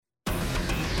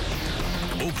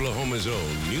Oklahoma's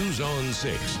own News on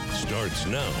 6 starts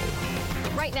now.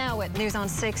 Right now at News on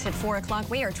 6 at 4 o'clock,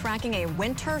 we are tracking a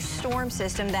winter storm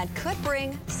system that could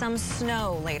bring some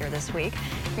snow later this week.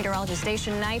 Meteorologist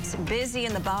Station Knight's busy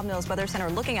in the Bob Mills Weather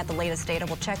Center looking at the latest data.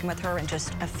 We'll check in with her in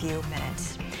just a few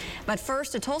minutes. But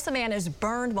first, a Tulsa man is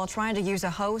burned while trying to use a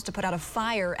hose to put out a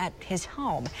fire at his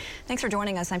home. Thanks for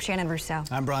joining us. I'm Shannon Rousseau.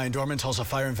 I'm Brian Dorman. Tulsa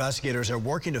fire investigators are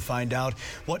working to find out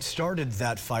what started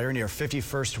that fire near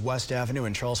 51st West Avenue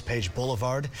and Charles Page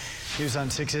Boulevard. News on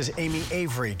 6's Amy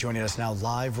Avery joining us now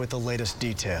live with the latest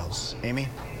details. Amy?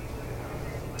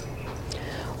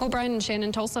 Well, Brian and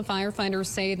Shannon, Tulsa firefighters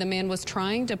say the man was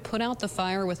trying to put out the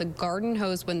fire with a garden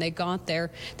hose when they got there.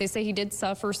 They say he did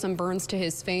suffer some burns to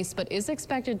his face, but is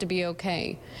expected to be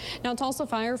okay. Now, Tulsa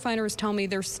firefighters tell me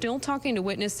they're still talking to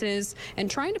witnesses and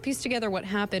trying to piece together what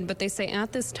happened, but they say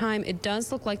at this time it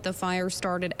does look like the fire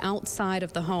started outside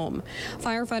of the home.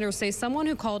 Firefighters say someone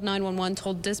who called 911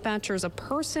 told dispatchers a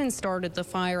person started the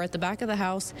fire at the back of the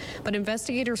house, but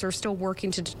investigators are still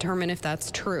working to determine if that's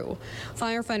true.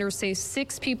 Firefighters say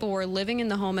 6 people were living in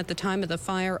the home at the time of the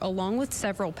fire, along with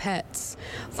several pets.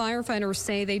 Firefighters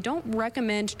say they don't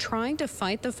recommend trying to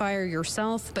fight the fire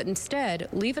yourself, but instead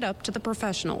leave it up to the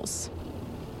professionals.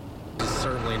 It's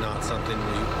certainly not something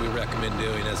we recommend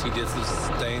doing, as he did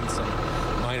sustain some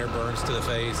minor burns to the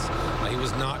face. He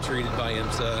was not treated by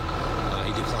IMSA.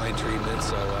 He declined treatment,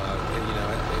 so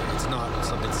it's not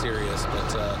something serious,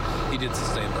 but he did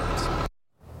sustain burns.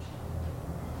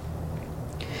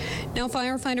 Now,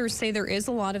 firefighters say there is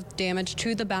a lot of damage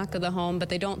to the back of the home, but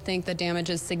they don't think the damage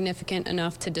is significant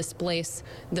enough to displace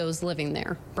those living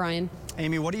there. Brian?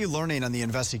 Amy, what are you learning on the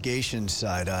investigation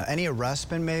side? Any arrests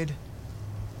been made?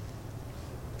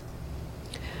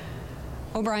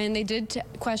 Oh, Brian, they did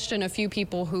question a few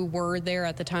people who were there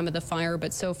at the time of the fire,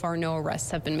 but so far no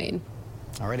arrests have been made.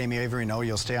 All right, Amy Avery, no,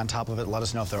 you'll stay on top of it. Let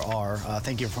us know if there are.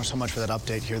 Thank you so much for that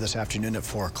update here this afternoon at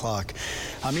 4 o'clock.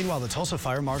 Meanwhile, the Tulsa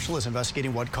Fire Marshal is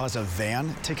investigating what caused a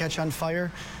van to catch on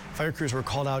fire. Fire crews were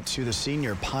called out to the scene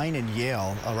near Pine and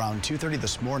Yale around 2:30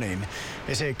 this morning.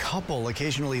 They say a couple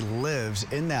occasionally lives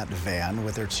in that van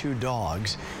with their 2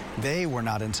 dogs. They were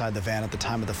not inside the van at the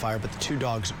time of the fire, but the 2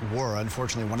 dogs were.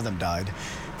 Unfortunately, one of them died.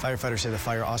 Firefighters say the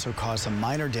fire also caused some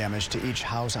minor damage to each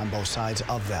house on both sides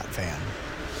of that van.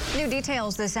 New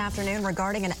details this afternoon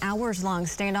regarding an hours-long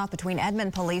standoff between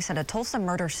Edmond police and a Tulsa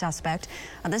murder suspect.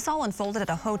 This all unfolded at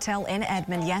a hotel in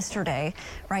Edmond yesterday.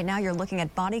 Right now, you're looking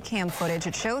at body cam footage.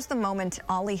 It shows the moment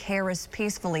Ollie Harris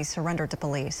peacefully surrendered to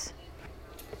police.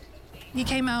 He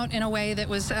came out in a way that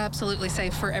was absolutely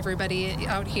safe for everybody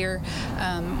out here,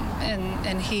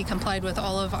 and he complied with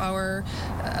all of our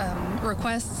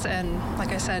requests. And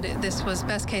like I said, this was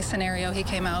best case scenario. He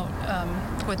came out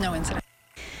with no incident.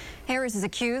 Harris is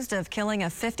accused of killing a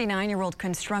 59-year-old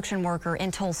construction worker in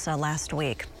Tulsa last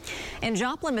week. In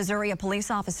Joplin, Missouri, a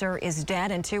police officer is dead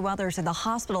and 2 others in the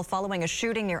hospital following a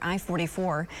shooting near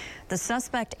I-44. The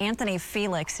suspect, Anthony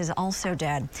Felix, is also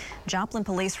dead. Joplin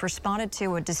police responded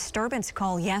to a disturbance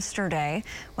call yesterday.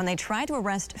 When they tried to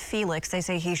arrest Felix, they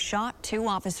say he shot 2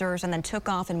 officers and then took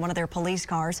off in one of their police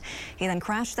cars. He then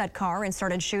crashed that car and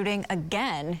started shooting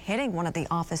again, hitting one of the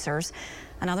officers.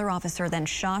 Another officer then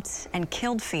shot and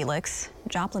killed Felix.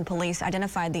 Joplin police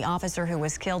identified the officer who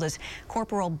was killed as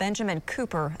Corporal Benjamin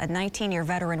Cooper, a 19-year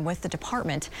veteran with the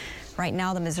department. Right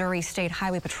now, the Missouri State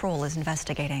Highway Patrol is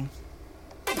investigating.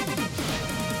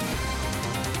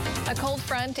 A cold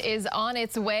front is on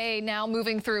its way now,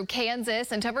 moving through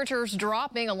Kansas, and temperatures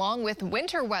dropping along with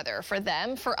winter weather for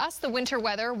them. For us, the winter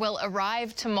weather will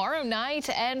arrive tomorrow night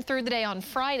and through the day on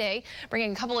Friday,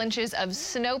 bringing a couple inches of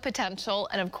snow potential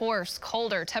and, of course,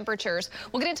 colder temperatures.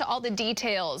 We'll get into all the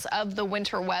details of the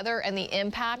winter weather and the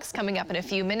impacts coming up in a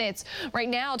few minutes. Right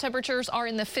now, temperatures are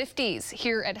in the 50s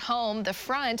here at home. The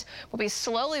front will be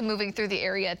slowly moving through the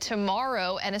area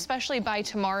tomorrow, and especially by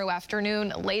tomorrow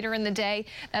afternoon, later in the day.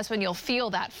 That's when you'll feel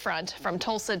that front from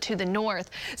Tulsa to the north.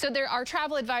 So there are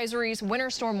travel advisories, winter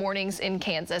storm warnings in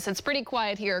Kansas. It's pretty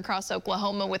quiet here across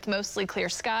Oklahoma with mostly clear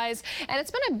skies. And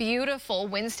it's been a beautiful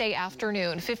Wednesday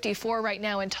afternoon. 54 right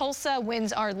now in Tulsa.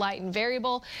 Winds are light and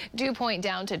variable. Dew point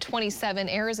down to 27.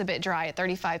 Air is a bit dry at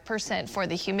 35% for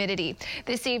the humidity.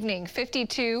 This evening,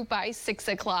 52 by 6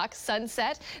 o'clock.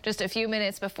 Sunset just a few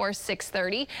minutes before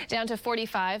 6:30. Down to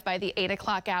 45 by the 8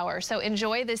 o'clock hour. So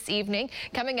enjoy this evening.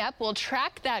 Coming up, we'll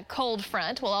track that cold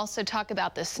front. We'll also talk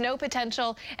about the snow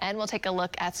potential, and we'll take a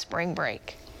look at spring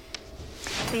break.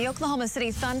 The Oklahoma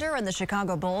City Thunder and the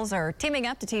Chicago Bulls are teaming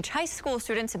up to teach high school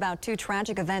students about two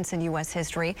tragic events in U.S.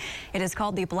 history. It is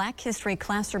called the Black History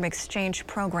Classroom Exchange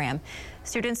Program.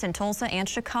 Students in Tulsa and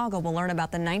Chicago will learn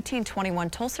about the 1921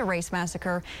 Tulsa Race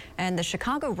Massacre and the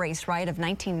Chicago Race Riot of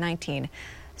 1919.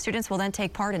 Students will then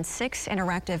take part in 6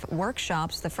 interactive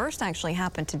workshops. The first actually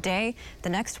happened today. The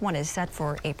next one is set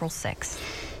for April 6th.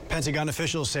 Pentagon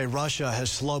officials say Russia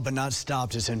has slowed but not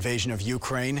stopped its invasion of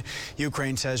Ukraine.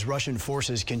 Ukraine says Russian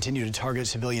forces continue to target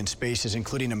civilian spaces,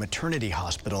 including a maternity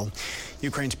hospital.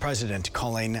 Ukraine's president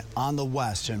calling on the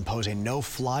West to impose a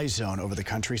no-fly zone over the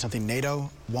country, something NATO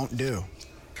won't do.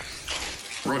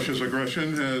 Russia's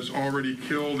aggression has already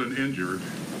killed and injured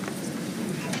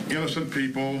innocent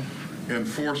people and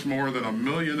forced more than 1.5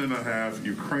 million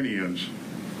Ukrainians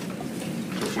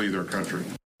to flee their country.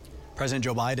 President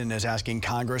Joe Biden is asking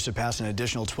Congress to pass an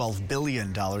additional $12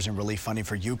 billion in relief funding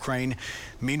for Ukraine.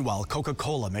 Meanwhile,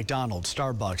 Coca-Cola, McDonald's,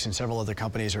 Starbucks, and several other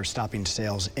companies are stopping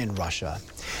sales in Russia.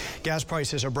 Gas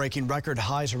prices are breaking record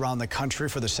highs around the country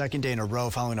for the second day in a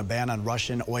row following a ban on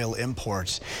Russian oil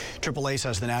imports. AAA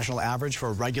says the national average for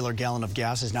a regular gallon of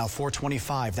gas is now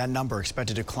 $4.25. That number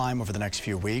expected to climb over the next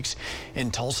few weeks. In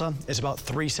Tulsa, it's about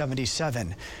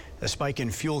 $3.77. The spike in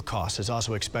fuel costs is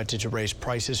also expected to raise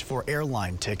prices for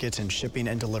airline tickets and shipping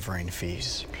and delivering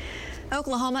fees.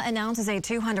 Oklahoma announces a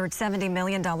 $270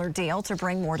 million deal to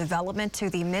bring more development to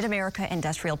the Mid-America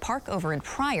Industrial Park over in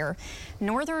Pryor.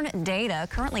 Northern Data,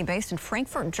 currently based in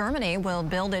Frankfurt, Germany, will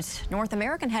build its North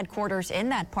American headquarters in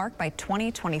that park by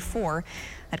 2024.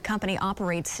 That company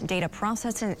operates data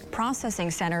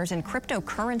processing centers and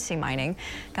cryptocurrency mining.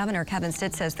 Governor Kevin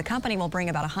Stitt says the company will bring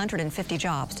about 150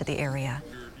 jobs to the area.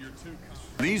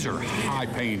 These are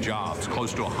high-paying jobs,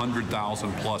 close to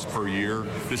 100,000 plus per year.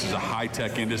 This is a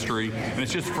high-tech industry, and it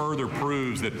just further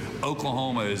proves that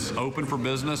Oklahoma is open for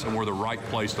business and we're the right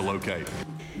place to locate.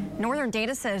 Northern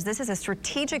Data says this is a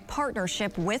strategic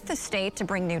partnership with the state to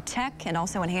bring new tech and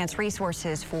also enhance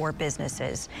resources for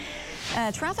businesses.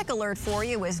 A traffic alert for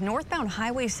you is northbound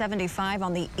Highway 75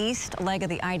 on the east leg of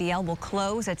the IDL will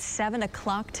close at 7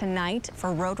 o'clock tonight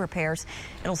for road repairs.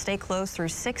 It'll stay closed through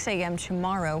 6 a.m.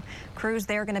 tomorrow. Crews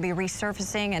there are going to be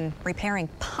resurfacing and repairing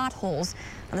potholes.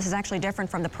 And this is actually different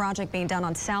from the project being done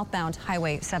on southbound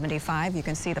Highway 75. You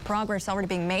can see the progress already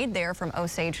being made there from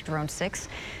Osage to Road 6.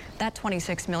 That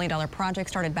 $26 million project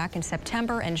started back in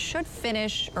September and should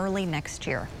finish early next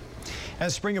year.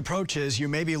 As spring approaches, you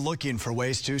may be looking for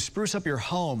ways to spruce up your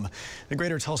home. The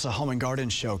Greater Tulsa Home and Garden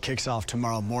Show kicks off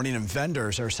tomorrow morning, and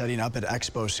vendors are setting up at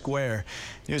Expo Square.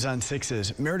 News on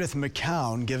 6's Meredith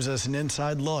McCown gives us an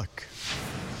inside look.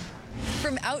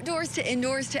 From outdoors to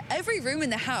indoors to every room in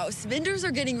the house, vendors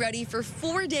are getting ready for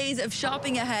 4 days of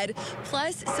shopping ahead,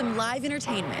 plus some live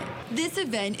entertainment. This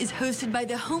event is hosted by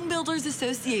the Home Builders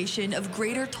Association of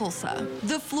Greater Tulsa.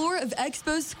 The floor of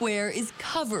Expo Square is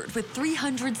covered with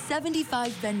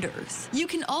 375 vendors. You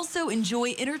can also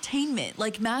enjoy entertainment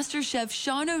like Master Chef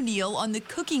Sean O'Neill on the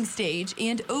cooking stage,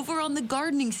 and over on the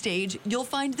gardening stage, you'll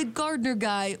find the gardener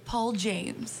guy, Paul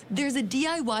James. There's a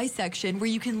DIY section where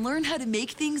you can learn how to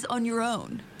make things on your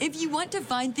own. If you want to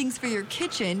find things for your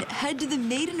kitchen, head to the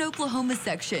Made in Oklahoma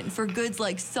section for goods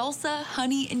like salsa,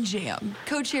 honey, and jam.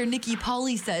 Co-chair Nikki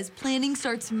Pauley says planning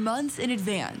starts months in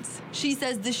advance. She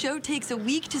says the show takes a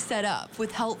week to set up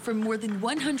with help from more than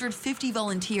 150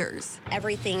 volunteers.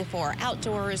 Everything for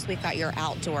outdoors. We've got your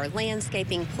outdoor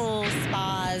landscaping, pools,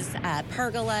 spas,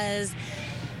 pergolas,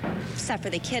 stuff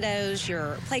for the kiddos,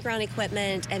 your playground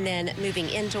equipment, and then moving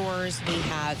indoors, we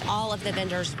have all of the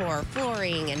vendors for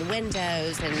flooring and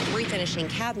windows and refinishing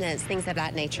cabinets, things of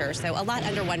that nature. So a lot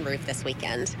under one roof this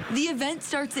weekend. The event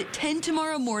starts at 10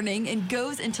 tomorrow morning and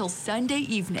goes until Sunday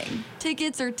evening.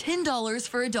 Tickets are $10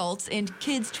 for adults, and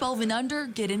kids 12 and under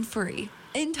get in free.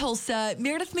 In Tulsa,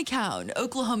 Meredith McCown,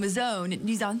 Oklahoma's Own,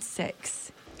 News on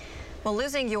 6. Well,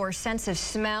 losing your sense of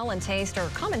smell and taste are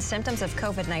common symptoms of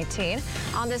COVID-19.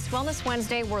 On this Wellness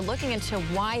Wednesday, we're looking into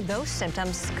why those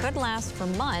symptoms could last for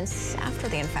months after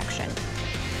the infection.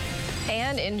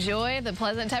 And enjoy the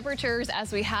pleasant temperatures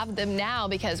as we have them now,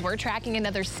 because we're tracking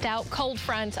another stout cold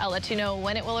front. I'll let you know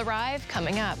when it will arrive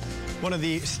coming up. One of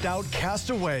the stout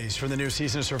castaways from the new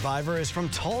season of Survivor is from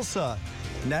Tulsa.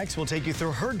 Next, we'll take you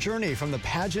through her journey from the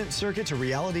pageant circuit to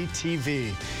reality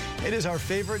TV. It is our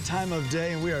favorite time of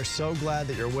day, and we are so glad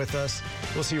that you're with us.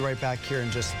 We'll see you right back here in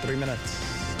just 3 minutes.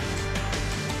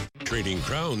 Trading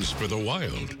crowns for the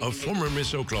wild. A former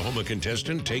Miss Oklahoma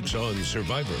contestant takes on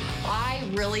Survivor. I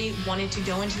really wanted to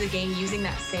go into the game using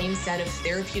that same set of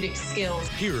therapeutic skills.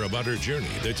 Hear about her journey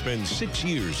that's been 6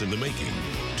 years in the making.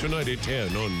 Tonight at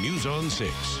 10 on News on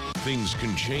 6. things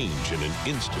can change in an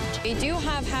instant. We do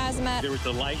have hazmat. There was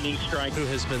a lightning strike. Who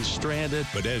has been stranded.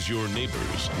 But as your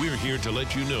neighbors, we're here to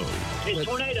let you know. It's a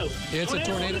tornado. It's a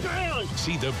tornado. On the ground.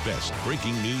 See the best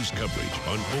breaking news coverage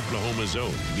on Oklahoma's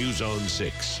own News on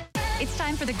 6. It's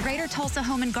time for the Greater Tulsa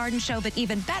Home and Garden Show, but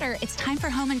even better, it's time for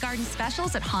home and garden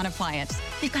specials at Hahn Appliance.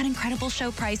 We've got incredible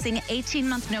show pricing,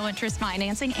 18-month no-interest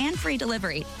financing, and free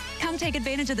delivery. Come take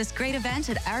advantage of this great event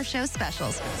at our show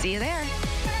specials. See you there.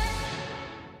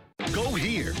 Go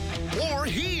here or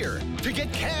here to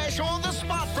get cash on the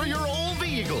spot for your old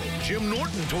vehicle. Jim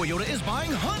Norton Toyota is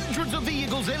buying hundreds of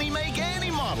vehicles, any make, any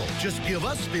model. Just give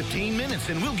us 15 minutes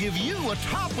and we'll give you a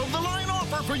top-of-the-line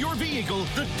offer for your vehicle,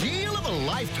 the deal of a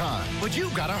lifetime. But you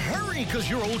gotta hurry because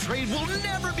your old trade will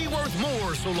never be worth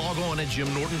more. So log on at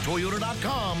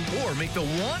JimNortonToyota.com or make the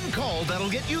one call that'll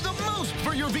get you the most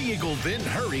for your vehicle. Then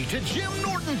hurry to Jim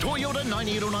Norton Toyota,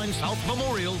 9809 South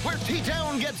Memorial, where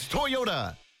T-Town gets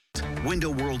Toyota.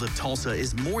 Window World of Tulsa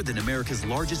is more than America's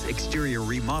largest exterior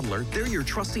remodeler. They're your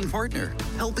trusting partner,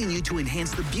 helping you to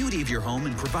enhance the beauty of your home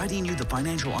and providing you the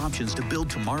financial options to build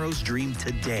tomorrow's dream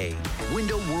today.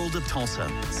 Window World of Tulsa,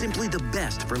 simply the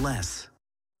best for less.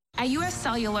 At U.S.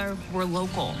 Cellular, we're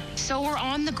local, so we're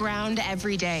on the ground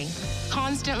every day,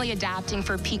 constantly adapting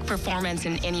for peak performance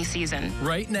in any season.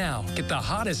 Right now, get the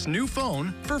hottest new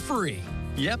phone for free.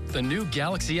 Yep, the new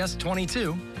Galaxy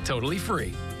S22, totally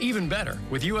free. Even better,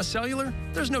 with U.S. Cellular,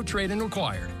 there's no trade-in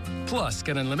required. Plus,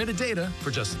 get unlimited data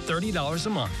for just $30 a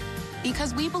month.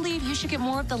 Because we believe you should get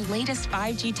more of the latest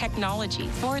 5G technology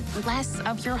for less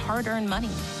of your hard-earned money.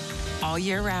 All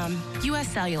year round, U.S.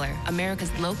 Cellular,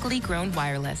 America's locally grown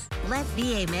wireless. Let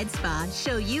VA Med Spa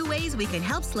show you ways we can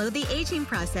help slow the aging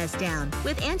process down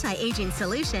with anti-aging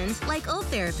solutions like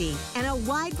Ultherapy and a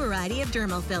wide variety of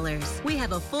dermal fillers. We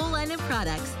have a full line of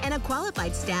products and a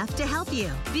qualified staff to help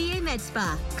you. VA Med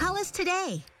Spa. Call us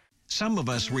today. Some of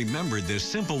us remember the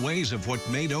simple ways of what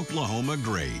made Oklahoma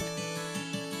great.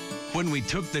 When we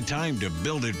took the time to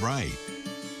build it right,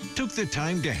 took the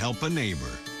time to help a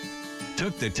neighbor,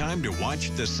 took the time to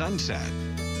watch the sunset.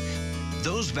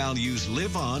 Those values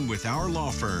live on with our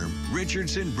law firm,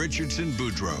 Richardson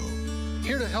Boudreaux.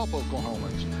 Here to help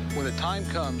Oklahomans when the time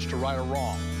comes to right a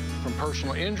wrong, from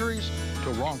personal injuries to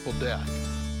wrongful death.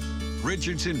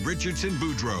 Richardson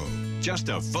Boudreaux, just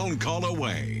a phone call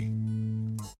away.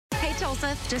 Hey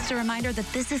Tulsa, just a reminder that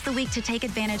this is the week to take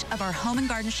advantage of our Home and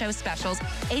Garden Show specials,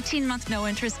 18-month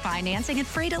no-interest financing and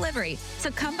free delivery.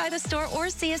 So come by the store or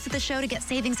see us at the show to get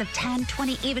savings of 10,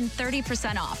 20, even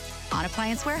 30% off. On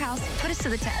Appliance Warehouse, put us to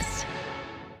the test.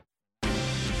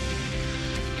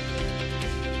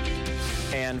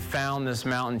 And found this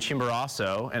mountain,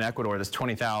 Chimborazo, in Ecuador, that's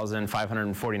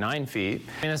 20,549 feet.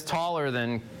 And it's taller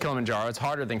than Kilimanjaro, it's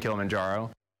harder than Kilimanjaro.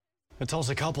 A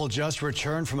Tulsa couple just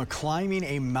returned from climbing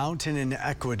a mountain in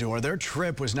Ecuador. Their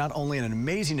trip was not only an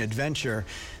amazing adventure,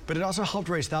 but it also helped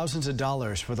raise thousands of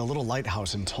dollars for the little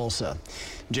lighthouse in Tulsa.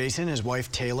 Jason and his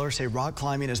wife Taylor say rock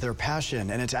climbing is their passion,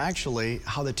 and it's actually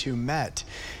how the two met.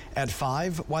 At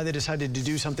 5, why they decided to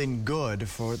do something good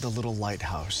for the little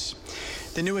lighthouse.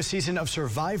 The newest season of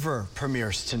Survivor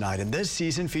premieres tonight, and this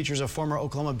season features a former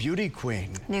Oklahoma beauty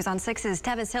queen. News on 6's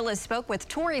Tevis Hillis spoke with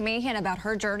Tori Meehan about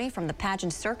her journey from the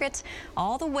pageant circuit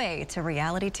all the way to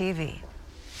reality TV.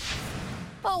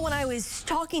 Well, when I was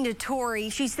talking to Tori,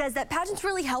 she says that pageants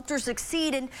really helped her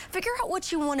succeed and figure out what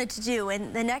she wanted to do.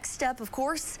 And the next step, of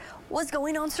course, was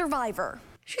going on Survivor.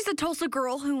 She's a Tulsa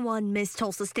girl who won Miss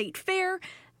Tulsa State Fair,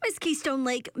 Miss Keystone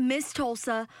Lake, Miss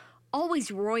Tulsa,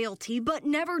 always royalty, but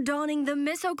never donning the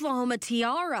Miss Oklahoma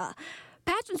tiara.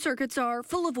 Pageant circuits are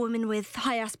full of women with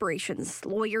high aspirations,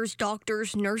 lawyers,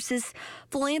 doctors, nurses,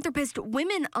 philanthropists,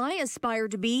 women I aspire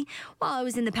to be while I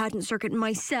was in the pageant circuit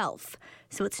myself.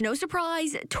 So it's no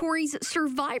surprise Tori's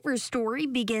Survivor story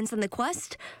begins on the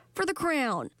quest for the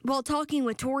crown. While talking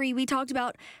with Tori, we talked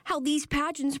about how these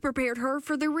pageants prepared her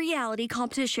for the reality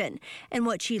competition and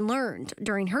what she learned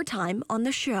during her time on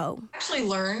the show. I actually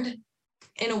learned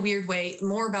in a weird way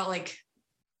more about like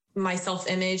my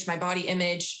self-image, my body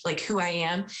image, like who I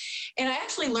am. And I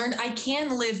actually learned I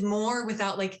can live more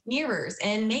without like mirrors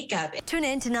and makeup. Tune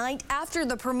in tonight after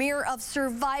the premiere of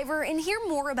Survivor and hear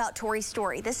more about Tori's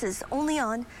story. This is only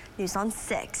on News on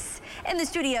 6. In the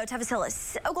studio, Tevis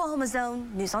Hillis, Oklahoma's own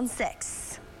News on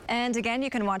 6. And again, you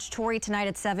can watch Tori tonight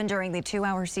at 7 during the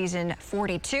 2-hour season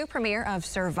 42 premiere of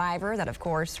Survivor. That, of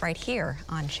course, right here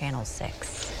on Channel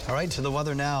 6. All right, to the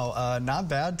weather now. Not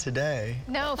bad today.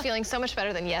 No, feeling so much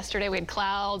better than yesterday. We had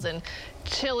clouds and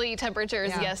chilly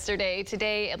temperatures yesterday.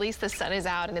 Today, at least the sun is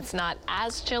out and it's not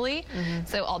as chilly.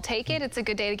 So I'll take it. It's a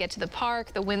good day to get to the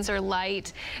park. The winds are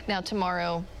light. Now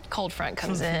tomorrow, cold front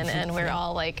comes in and we're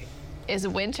all like, is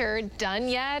winter done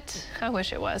yet? I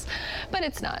wish it was, but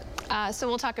it's not. So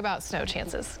we'll talk about snow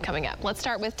chances coming up. Let's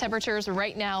start with temperatures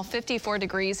right now. 54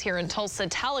 degrees here in Tulsa.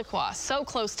 Tahlequah, so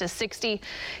close to 60.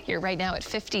 You're right now at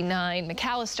 59.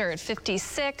 McAllister at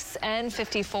 56 and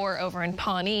 54 over in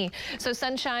Pawnee. So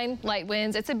sunshine, light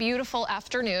winds. It's a beautiful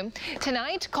afternoon.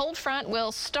 Tonight, cold front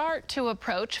will start to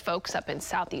approach folks up in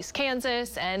southeast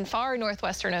Kansas and far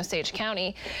northwestern Osage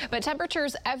County. But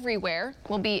temperatures everywhere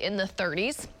will be in the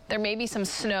 30s. There may be some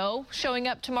snow showing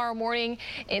up tomorrow morning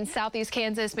in southeast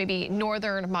Kansas, maybe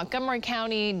northern Montgomery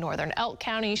County, northern Elk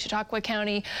County, Chautauqua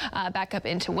County, back up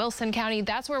into Wilson County.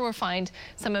 That's where we'll find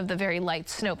some of the very light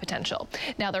snow potential.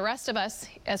 Now, the rest of us,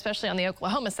 especially on the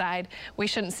Oklahoma side, we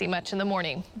shouldn't see much in the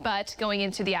morning. But going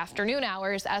into the afternoon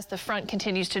hours, as the front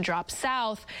continues to drop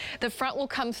south, the front will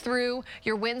come through.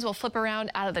 Your winds will flip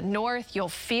around out of the north. You'll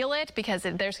feel it because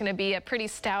there's going to be a pretty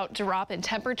stout drop in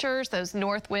temperatures. Those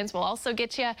north winds will also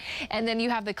get you. And then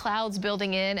you have the clouds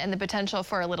building in and the potential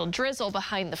for a little drizzle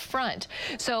behind the front.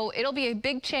 So it'll be a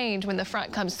big change when the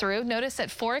front comes through. Notice at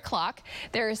 4 o'clock,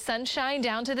 there is sunshine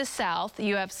down to the south.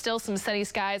 You have still some sunny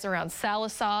skies around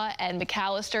Sallisaw and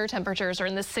McAllister. Temperatures are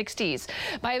in the 60s.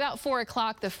 By about 4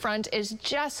 o'clock, the front is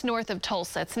just north of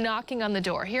Tulsa. It's knocking on the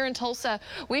door. Here in Tulsa,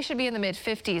 we should be in the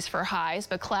mid-50s for highs,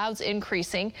 but clouds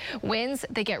increasing. Winds,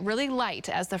 they get really light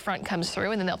as the front comes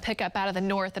through, and then they'll pick up out of the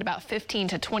north at about 15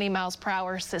 to 20 miles per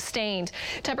hour. Sustained.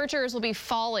 Temperatures will be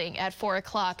falling at 4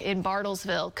 o'clock in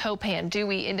Bartlesville, Copan,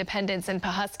 Dewey, Independence, and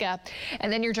Pawhuska.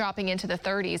 And then you're dropping into the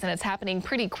 30s, and it's happening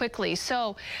pretty quickly.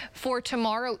 So for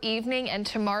tomorrow evening and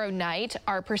tomorrow night,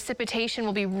 our precipitation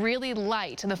will be really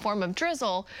light in the form of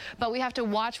drizzle, but we have to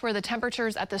watch where the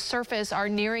temperatures at the surface are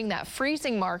nearing that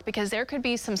freezing mark, because there could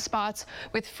be some spots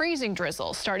with freezing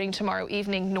drizzle starting tomorrow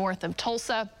evening north of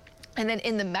Tulsa. And then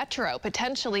in the metro,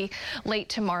 potentially late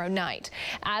tomorrow night.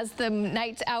 As the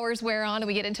night hours wear on and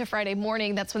we get into Friday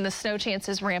morning, that's when the snow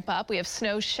chances ramp up. We have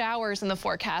snow showers in the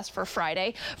forecast for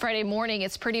Friday. Friday morning,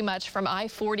 it's pretty much from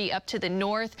I-40 up to the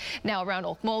north. Now around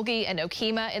Okmulgee and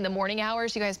Okemah in the morning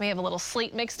hours, you guys may have a little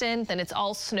sleet mixed in. Then it's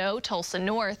all snow, Tulsa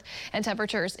north, and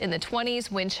temperatures in the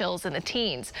 20s, wind chills in the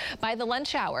teens. By the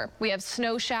lunch hour, we have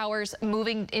snow showers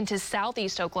moving into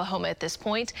southeast Oklahoma at this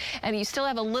point, and you still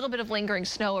have a little bit of lingering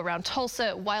snow around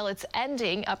Tulsa while it's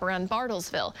ending up around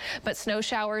Bartlesville. But snow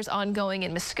showers ongoing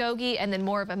in Muskogee, and then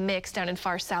more of a mix down in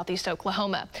far southeast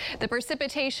Oklahoma. The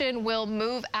precipitation will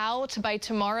move out by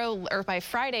tomorrow or by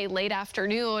Friday late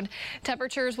afternoon.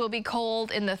 Temperatures will be cold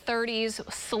in the 30s.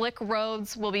 Slick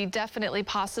roads will be definitely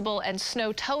possible, and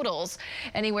snow totals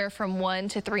anywhere from 1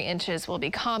 to 3 inches will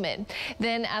be common.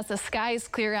 Then as the skies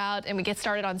clear out and we get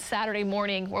started on Saturday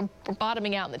morning, we're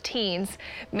bottoming out in the teens.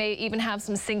 May even have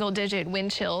some single-digit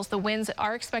wind chills. The winds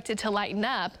are expected to lighten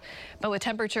up, but with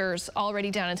temperatures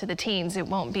already down into the teens, it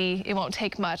won't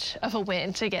take much of a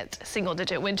wind to get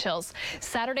single-digit wind chills.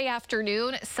 Saturday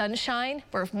afternoon, sunshine,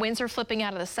 where winds are flipping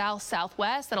out of the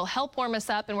south-southwest. That'll help warm us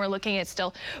up, and we're looking at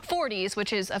still 40s,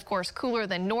 which is, of course, cooler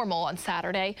than normal on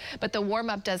Saturday. But the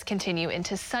warm-up does continue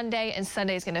into Sunday, and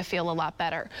Sunday is going to feel a lot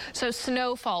better. So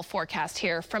snowfall forecast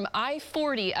here from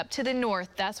I-40 up to the north.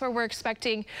 That's where we're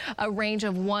expecting a range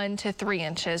of 1 to 3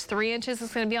 inches. 3 inches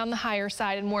is going to be on the higher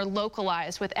side and more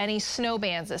localized with any snow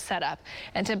bands that set up.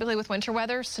 And typically with winter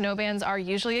weather, snow bands are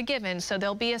usually a given, so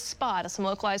there'll be some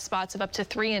localized spots of up to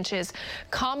 3 inches.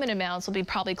 Common amounts will be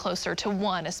probably closer to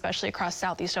 1, especially across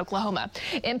southeast Oklahoma.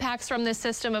 Impacts from this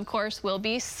system, of course, will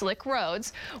be slick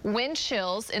roads, wind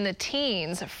chills in the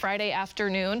teens Friday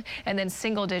afternoon, and then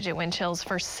single-digit wind chills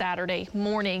for Saturday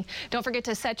morning. Don't forget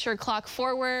to set your clock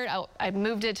forward. Oh, I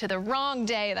moved it to the wrong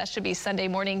day. That should be Sunday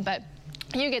morning, but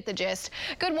you get the gist.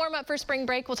 Good warm up for spring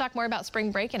break. We'll talk more about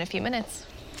spring break in a few minutes.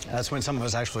 That's when some of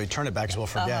us actually turn it back as well.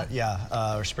 Forget,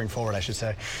 or spring forward, I should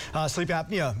say. Sleep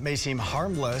apnea may seem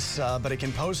harmless, but it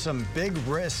can pose some big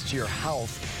risks to your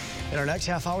health. In our next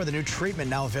half hour, the new treatment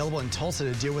now available in Tulsa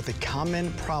to deal with the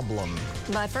common problem.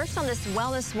 But first on this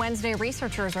Wellness Wednesday,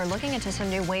 researchers are looking into some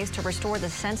new ways to restore the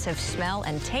sense of smell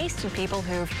and taste in people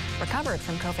who've recovered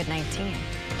from COVID-19.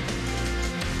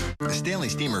 The Stanley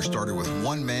Steamer started with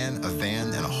one man, a van,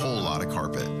 and a whole lot of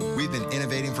carpet. We've been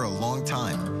innovating for a long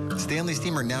time. Stanley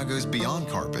Steamer now goes beyond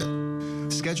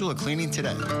carpet. Schedule a cleaning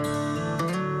today.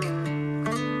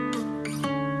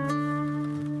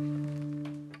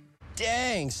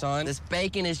 Dang, son. This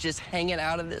bacon is just hanging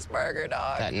out of this burger,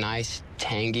 dog. That nice,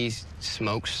 tangy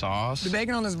smoked sauce. The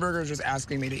bacon on this burger is just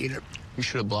asking me to eat it. You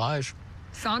should oblige.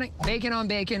 Sonic bacon on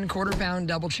bacon, quarter-pound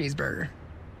double cheeseburger.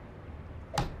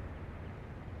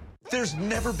 There's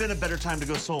never been a better time to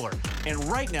go solar. And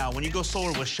right now, when you go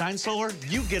solar with Shine Solar,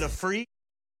 you get a free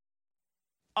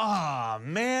Ah,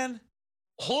 man.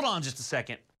 Hold on just a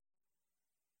second.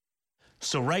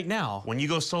 So right now, when you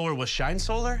go solar with Shine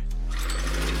Solar,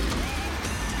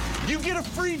 you get a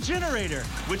free generator,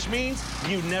 which means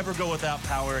you never go without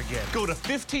power again. Go to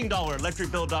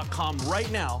 $15electricbill.com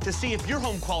right now to see if your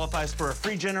home qualifies for a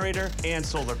free generator and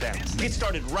solar panels. Get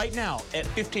started right now at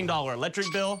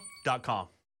 $15electricbill.com.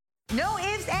 No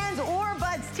ifs, ands, or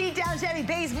buts. T-Town Chevy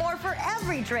pays more for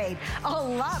every trade. A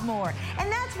lot more. And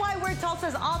that's why we're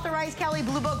Tulsa's authorized Kelley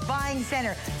Blue Book buying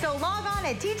center. So log on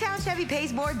at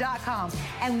TTownChevyPaysMore.com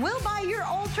and we'll buy your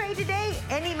old trade today,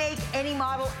 any make, any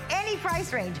model, any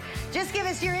price range. Just give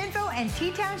us your info and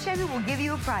T-Town Chevy will give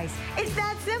you a price. It's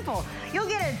that simple. You'll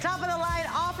get a top-of-the-line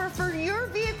offer for your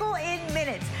vehicle in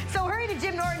minutes. So hurry to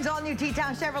Jim Norton's all-new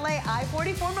T-Town Chevrolet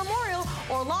I-44 Memorial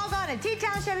or log on at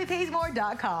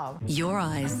TTownChevyPaysMore.com. Your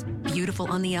eyes, beautiful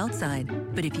on the outside,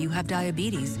 but if you have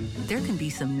diabetes, there can be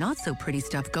some not so pretty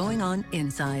stuff going on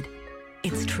inside.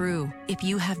 It's true. If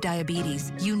you have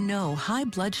diabetes, you know high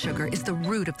blood sugar is the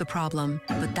root of the problem.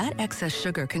 But that excess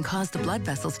sugar can cause the blood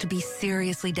vessels to be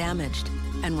seriously damaged.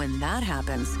 And when that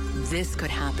happens, this could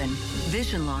happen: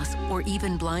 vision loss or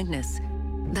even blindness.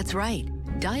 That's right.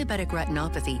 Diabetic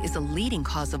retinopathy is a leading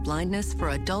cause of blindness for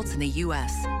adults in the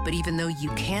U.S. But even though you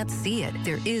can't see it,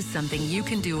 there is something you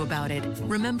can do about it.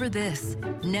 Remember this: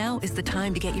 now is the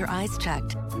time to get your eyes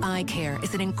checked. Eye care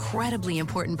is an incredibly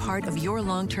important part of your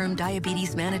long-term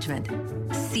diabetes management.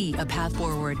 See a path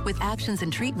forward with actions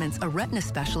and treatments a retina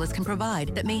specialist can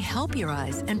provide that may help your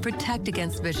eyes and protect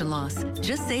against vision loss.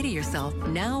 Just say to yourself,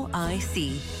 "Now I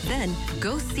see." Then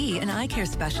go see an eye care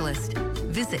specialist.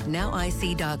 Visit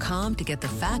nowic.com to get the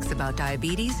facts about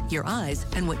diabetes, your eyes,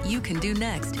 and what you can do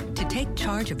next to take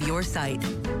charge of your sight.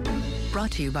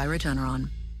 Brought to you by Regeneron.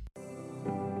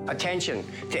 Attention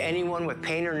to anyone with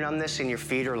pain or numbness in your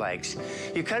feet or legs.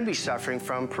 You could be suffering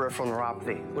from peripheral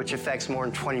neuropathy, which affects more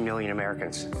than 20 million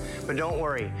Americans. But don't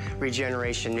worry,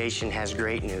 Regeneration Nation has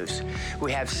great news.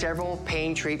 We have several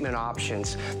pain treatment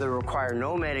options that require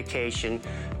no medication,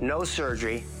 no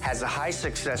surgery, has a high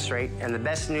success rate, and the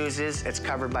best news is it's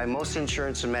covered by most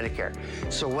insurance and Medicare.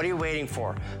 So what are you waiting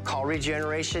for? Call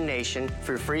Regeneration Nation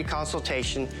for your free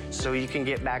consultation so you can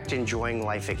get back to enjoying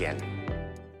life again.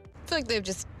 I feel like they've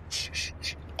just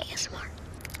ASMR.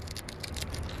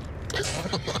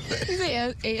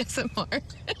 ASMR.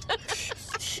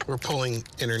 We're pulling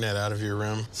internet out of your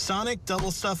room. Sonic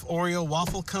double stuffed Oreo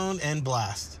waffle cone and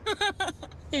blast.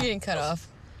 You're getting cut off.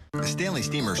 The Stanley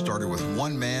Steamer started with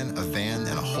one man, a van,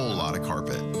 and a whole lot of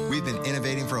carpet. We've been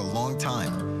innovating for a long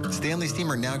time. Stanley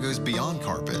Steamer now goes beyond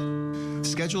carpet.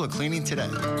 Schedule a cleaning today.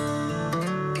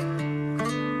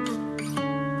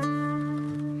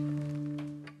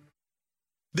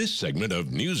 This segment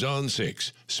of News on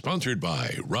 6, sponsored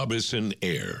by Robison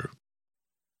Air.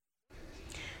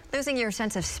 Losing your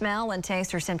sense of smell and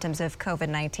taste are symptoms of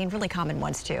COVID-19, really common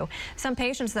ones too. Some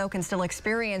patients, though, can still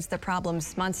experience the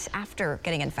problems months after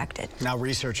getting infected. Now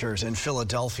researchers in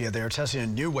Philadelphia, they are testing a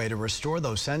new way to restore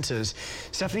those senses.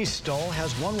 Stephanie Stahl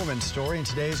has one woman's story in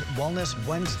today's Wellness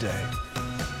Wednesday.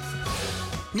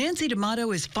 Nancy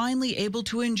D'Amato is finally able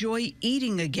to enjoy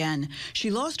eating again. She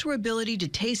lost her ability to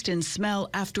taste and smell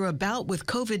after a bout with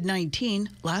COVID-19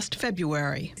 last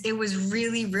February. It was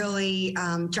really, really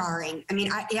jarring. I mean,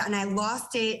 I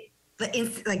lost it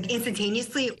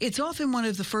instantaneously. It's often one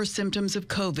of the first symptoms of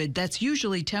COVID that's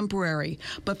usually temporary.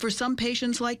 But for some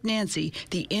patients like Nancy,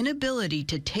 the inability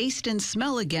to taste and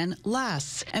smell again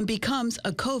lasts and becomes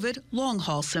a COVID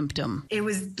long-haul symptom. It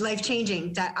was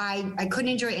life-changing that I couldn't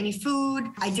enjoy any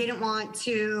food. I didn't want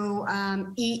to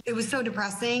eat. It was so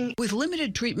depressing. With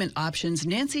limited treatment options,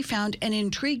 Nancy found an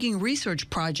intriguing research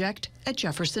project at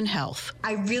Jefferson Health.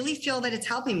 I really feel that it's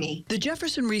helping me. The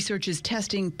Jefferson research is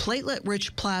testing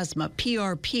platelet-rich plasma,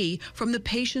 PRP, from the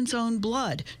patient's own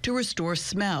blood to restore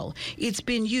smell. It's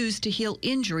been used to heal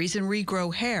injuries and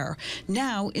regrow hair.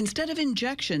 Now, instead of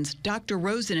injections, Dr.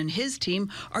 Rosen and his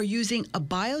team are using a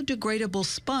biodegradable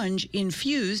sponge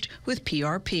infused with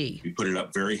PRP. We put it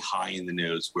up very high in the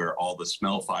nose where all the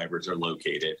smell fibers are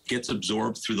located. It gets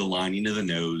absorbed through the lining of the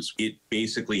nose. It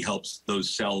basically helps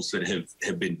those cells that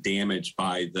have been damaged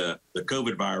by the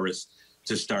COVID virus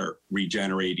to start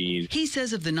regenerating. He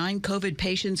says of the 9 COVID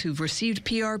patients who've received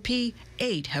PRP,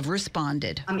 8 have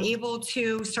responded. I'm able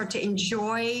to start to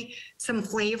enjoy some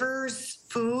flavors,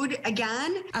 food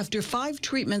again. After 5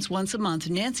 treatments once a month,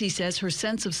 Nancy says her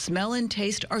sense of smell and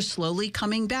taste are slowly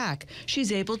coming back.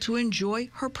 She's able to enjoy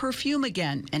her perfume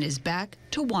again and is back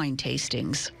to wine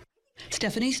tastings.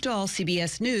 Stephanie Stahl,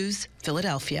 CBS News,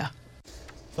 Philadelphia.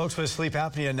 Folks with sleep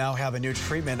apnea now have a new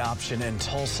treatment option in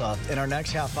Tulsa. In our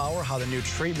next half hour, how the new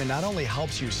treatment not only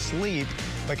helps you sleep,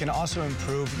 but can also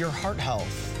improve your heart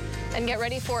health. And get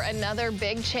ready for another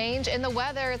big change in the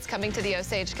weather. It's coming to the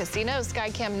Osage Casino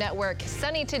Skycam Network.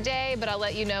 Sunny today, but I'll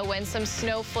let you know when some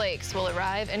snowflakes will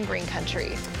arrive in Green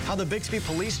Country. How the Bixby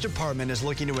Police Department is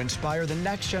looking to inspire the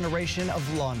next generation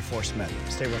of law enforcement.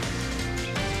 Stay with us.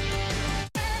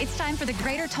 It's time for the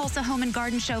Greater Tulsa Home and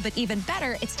Garden Show, but even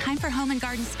better, it's time for home and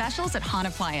garden specials at Hahn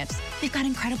Appliance. We've got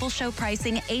incredible show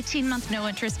pricing, 18-month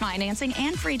no-interest financing,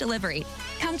 and free delivery.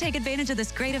 Come take advantage of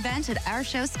this great event at our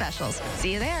show specials.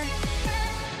 See you there.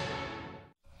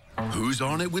 Who's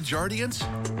on it with Jardiance?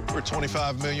 We're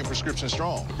 25 million prescriptions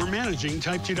strong. We're managing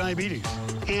type 2 diabetes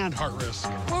and heart risk.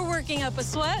 We're working up a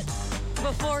sweat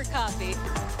before coffee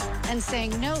and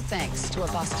saying no thanks to a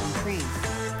Boston cream.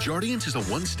 Jardiance is a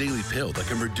once-daily pill that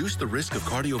can reduce the risk of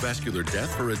cardiovascular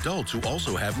death for adults who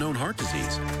also have known heart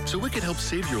disease. So it could help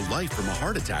save your life from a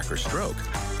heart attack or stroke.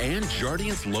 And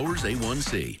Jardiance lowers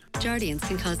A1C. Jardiance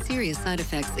can cause serious side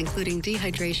effects, including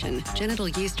dehydration, genital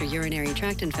yeast or urinary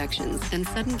tract infections, and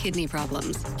sudden kidney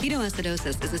problems.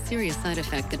 Ketoacidosis is a serious side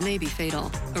effect that may be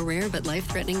fatal. A rare but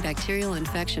life-threatening bacterial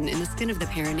infection in the skin of the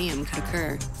perineum could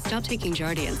occur. Stop taking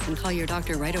Jardiance and call your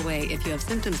doctor right away if you have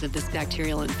symptoms of this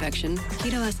bacterial infection,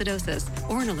 ketoacidosis,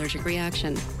 or an allergic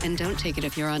reaction. And don't take it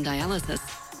if you're on dialysis.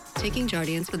 Taking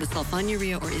Jardiance with a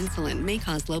sulfonylurea or insulin may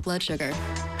cause low blood sugar.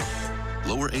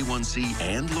 Lower A1C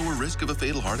and lower risk of a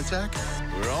fatal heart attack?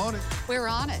 We're on it. We're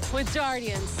on it with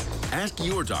Jardiance. Ask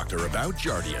your doctor about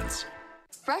Jardiance.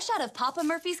 Fresh out of Papa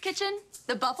Murphy's kitchen,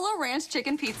 the Buffalo Ranch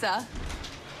Chicken Pizza.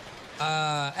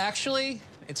 Actually,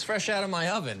 it's fresh out of my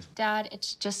oven. Dad,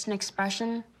 it's just an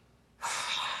expression.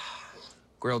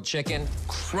 Grilled chicken,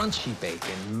 crunchy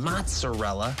bacon,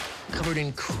 mozzarella, covered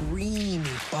in creamy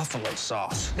buffalo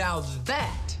sauce. Now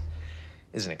that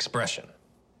is an expression.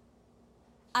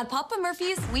 At Papa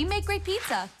Murphy's, we make great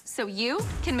pizza, so you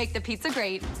can make the pizza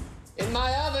great. In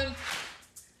my oven.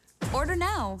 Order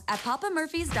now at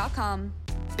papamurphys.com.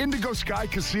 Indigo Sky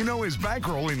Casino is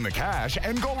bankrolling the cash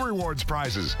and Go Rewards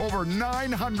prizes. Over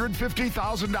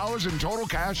 $950,000 in total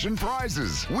cash and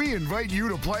prizes. We invite you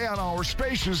to play on our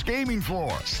spacious gaming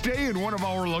floor. Stay in one of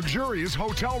our luxurious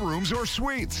hotel rooms or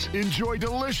suites. Enjoy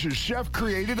delicious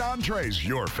chef-created entrees,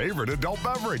 your favorite adult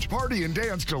beverage. Party and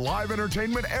dance to live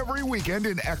entertainment every weekend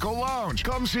in Echo Lounge.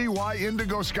 Come see why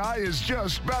Indigo Sky is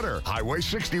just better. Highway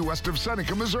 60 west of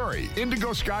Seneca, Missouri.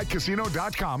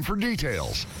 IndigoSkyCasino.com for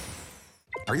details.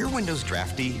 Are your windows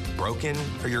drafty, broken,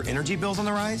 or your energy bills on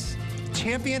the rise?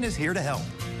 Champion is here to help.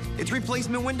 It's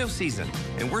replacement window season,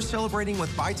 and we're celebrating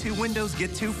with buy 2 windows,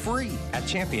 get 2 free. At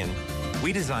Champion,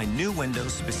 we design new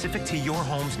windows specific to your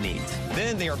home's needs.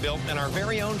 Then they are built in our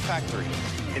very own factory,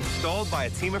 installed by a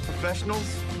team of professionals,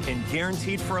 and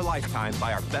guaranteed for a lifetime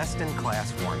by our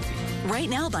best-in-class warranty. Right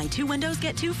now, buy 2 windows,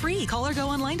 get 2 free. Call or go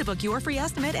online to book your free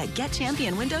estimate at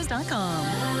getchampionwindows.com.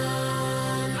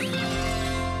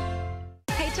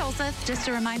 Tulsa, just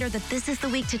a reminder that this is the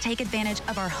week to take advantage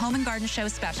of our Home and Garden Show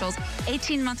specials,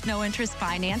 18-month no-interest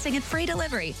financing and free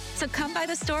delivery. So come by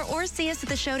the store or see us at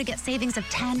the show to get savings of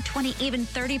 10, 20, even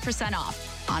 30%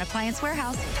 off. On Appliance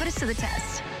Warehouse, put us to the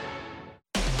test.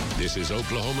 This is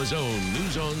Oklahoma's own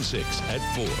News on 6 at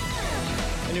 4.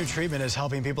 A new treatment is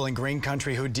helping people in Green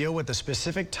Country who deal with a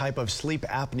specific type of sleep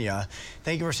apnea.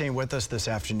 Thank you for staying with us this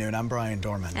afternoon. I'm Brian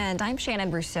Dorman. And I'm Shannon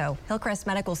Brousseau. Hillcrest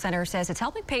Medical Center says it's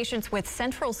helping patients with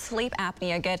central sleep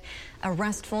apnea get a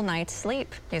restful night's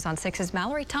sleep. News on 6's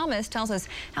Mallory Thomas tells us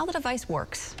how the device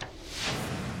works.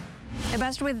 The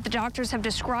best way that the doctors have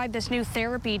described this new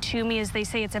therapy to me is they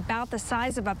say it's about the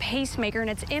size of a pacemaker and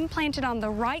it's implanted on the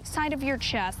right side of your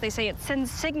chest. They say it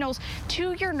sends signals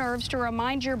to your nerves to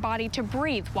remind your body to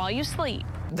breathe while you sleep.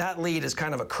 That lead is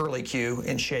kind of a curlicue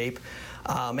in shape,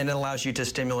 and it allows you to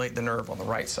stimulate the nerve on the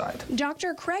right side.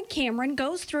 Dr. Craig Cameron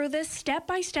goes through this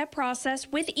step-by-step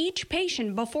process with each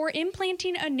patient before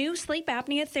implanting a new sleep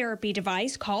apnea therapy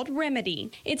device called Remedy.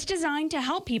 It's designed to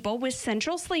help people with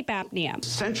central sleep apnea.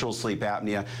 Central sleep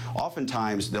apnea,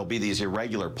 oftentimes there'll be these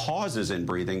irregular pauses in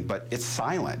breathing, but it's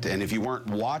silent. And if you weren't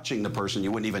watching the person,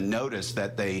 you wouldn't even notice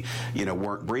that they,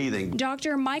 weren't breathing.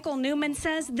 Dr. Michael Newman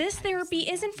says this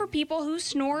therapy isn't for people who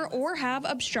snore snore or have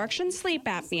obstruction sleep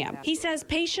apnea. He says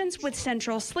patients with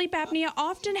central sleep apnea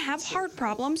often have heart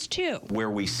problems too. Where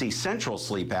we see central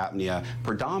sleep apnea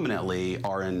predominantly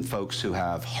are in folks who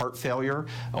have heart failure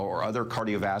or other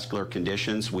cardiovascular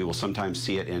conditions. We will sometimes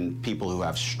see it in people who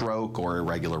have stroke or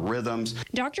irregular rhythms.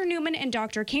 Dr. Newman and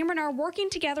Dr. Cameron are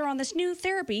working together on this new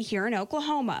therapy here in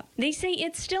Oklahoma. They say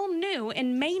it's still new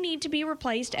and may need to be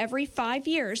replaced every 5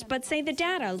 years, but say the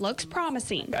data looks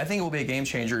promising. I think it will be a game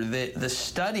changer. The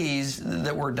studies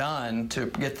that were done to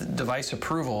get the device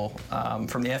approval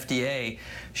from the FDA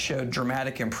showed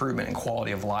dramatic improvement in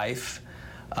quality of life.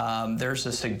 There's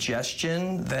a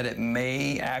suggestion that it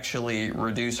may actually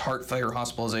reduce heart failure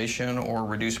hospitalization or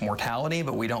reduce mortality,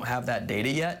 but we don't have that data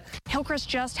yet. Hillcrest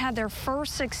just had their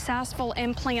first successful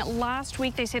implant last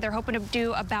week. They say they're hoping to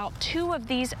do about 2 of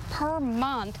these per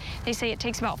month. They say it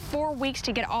takes about 4 weeks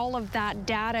to get all of that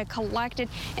data collected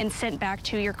and sent back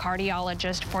to your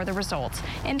cardiologist for the results.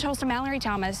 In Tulsa, Mallory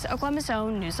Thomas, Oklahoma's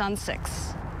Own News on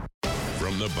 6.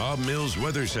 From the Bob Mills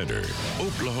Weather Center,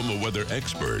 Oklahoma weather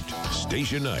expert,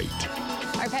 Stacia Knight.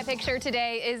 Our pet picture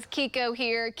today is Kiko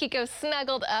here. Kiko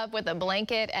snuggled up with a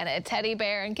blanket and a teddy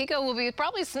bear, and Kiko will be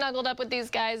probably snuggled up with these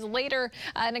guys later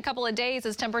in a couple of days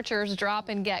as temperatures drop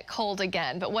and get cold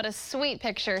again. But what a sweet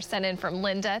picture sent in from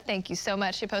Linda. Thank you so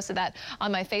much. She posted that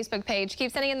on my Facebook page.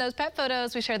 Keep sending in those pet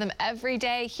photos. We share them every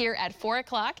day here at 4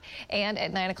 o'clock and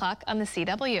at 9 o'clock on the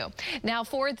CW. Now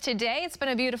for today, it's been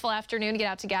a beautiful afternoon to get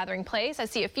out to Gathering Place. I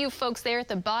see a few folks there at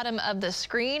the bottom of the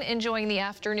screen enjoying the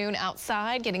afternoon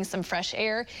outside, getting some fresh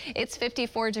air. It's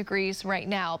 54 degrees right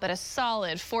now, but a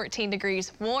solid 14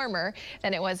 degrees warmer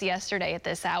than it was yesterday at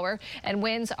this hour. And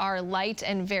winds are light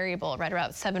and variable, right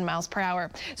around 7 miles per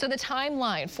hour. So the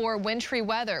timeline for wintry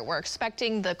weather, we're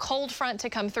expecting the cold front to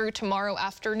come through tomorrow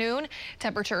afternoon.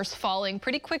 Temperatures falling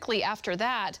pretty quickly after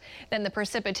that. Then the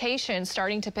precipitation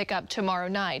starting to pick up tomorrow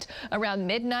night. Around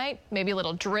midnight, maybe a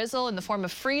little drizzle in the form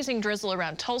of freezing drizzle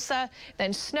around Tulsa,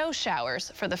 then snow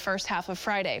showers for the first half of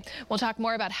Friday. We'll talk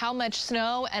more about how much snow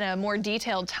and a more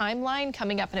detailed timeline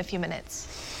coming up in a few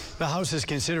minutes. The House is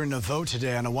considering a vote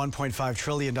today on a $1.5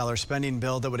 trillion spending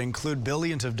bill that would include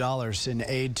billions of dollars in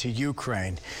aid to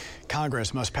Ukraine.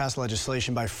 Congress must pass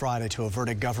legislation by Friday to avert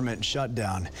a government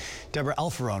shutdown. Deborah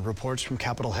Alfarone reports from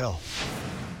Capitol Hill.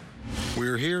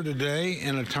 We're here today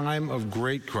in a time of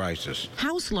great crisis.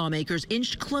 House lawmakers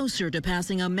inched closer to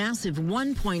passing a massive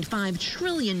 $1.5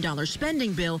 trillion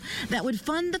spending bill that would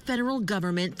fund the federal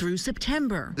government through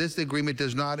September. This agreement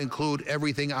does not include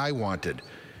everything I wanted,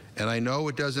 and I know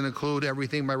it doesn't include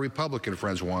everything my Republican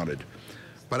friends wanted.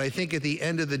 But I think at the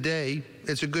end of the day,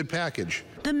 it's a good package.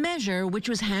 The measure, which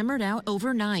was hammered out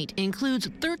overnight, includes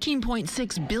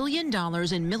 $13.6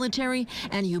 billion in military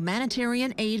and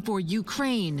humanitarian aid for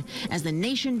Ukraine as the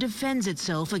nation defends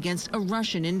itself against a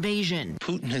Russian invasion.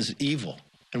 Putin is evil,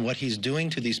 and what he's doing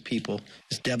to these people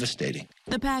is devastating.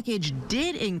 The package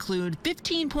did include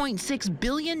 $15.6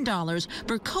 billion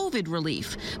for COVID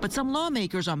relief, but some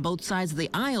lawmakers on both sides of the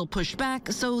aisle pushed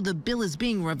back, so the bill is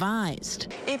being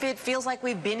revised. If it feels like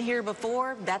we've been here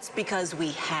before, that's because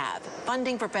we have.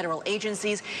 Funding for federal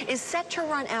agencies is set to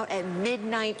run out at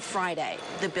midnight Friday.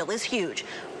 The bill is huge,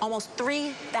 almost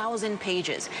 3,000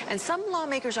 pages, and some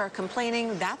lawmakers are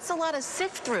complaining that's a lot to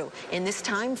sift through in this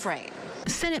time frame.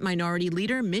 Senate Minority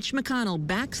Leader Mitch McConnell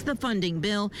backs the funding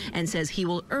bill and says he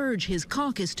will urge his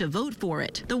caucus to vote for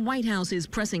it. The White House is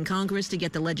pressing Congress to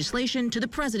get the legislation to the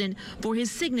president for his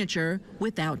signature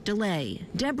without delay.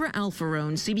 Deborah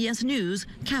Alfarone, CBS News,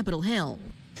 Capitol Hill.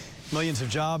 Millions of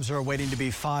jobs are waiting to be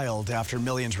filed after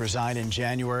millions resign in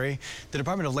January. The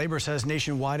Department of Labor says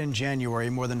nationwide in January,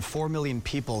 more than 4 million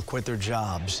people quit their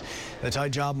jobs. The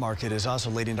tight job market is also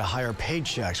leading to higher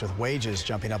paychecks, with wages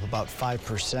jumping up about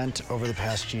 5% over the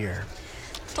past year.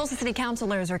 Tulsa City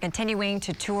Councilors are continuing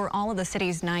to tour all of the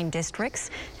city's 9 districts,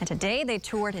 and today they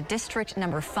toured District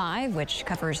Number 5, which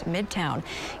covers Midtown.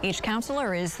 Each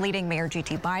councilor is leading Mayor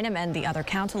G.T. Bynum and the other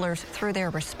councilors through their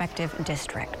respective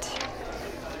district.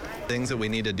 Things that we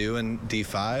need to do in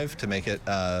D5 to make it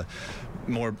a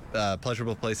more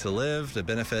pleasurable place to live, to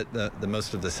benefit the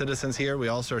most of the citizens here. We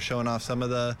also are showing off some of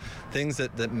the things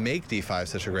that make D5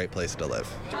 such a great place to live.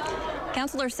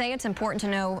 Councilors say it's important to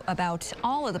know about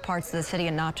all of the parts of the city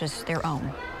and not just their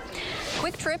own.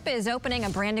 Quick Trip is opening a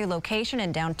brand new location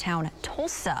in downtown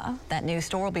Tulsa. That new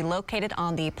store will be located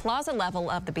on the plaza level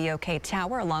of the BOK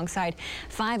Tower alongside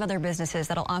 5 other businesses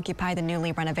that'll occupy the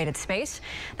newly renovated space.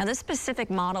 Now, this specific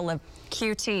model of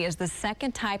QT is the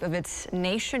second type of its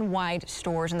nationwide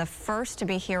stores and the first to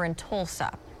be here in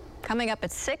Tulsa. Coming up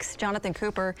at 6, Jonathan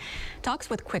Cooper talks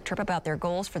with Quick Trip about their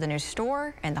goals for the new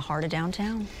store in the heart of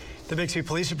downtown. The Bixby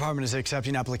Police Department is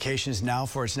accepting applications now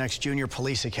for its next Junior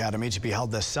Police Academy to be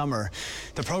held this summer.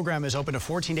 The program is open to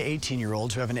 14 to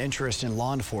 18-year-olds who have an interest in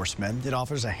law enforcement. It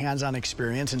offers a hands-on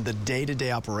experience in the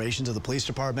day-to-day operations of the police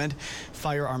department,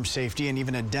 firearm safety, and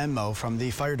even a demo from the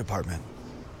fire department.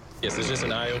 Yes, it's just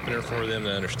an eye-opener for them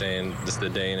to understand just the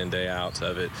day in and day outs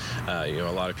of it. A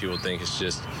lot of people think it's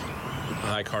just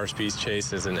high car speed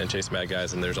chases and chasing bad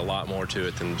guys, and there's a lot more to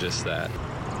it than just that.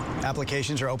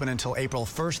 Applications are open until April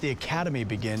 1st. The academy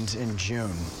begins in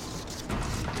June.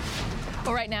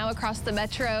 Well, right now across the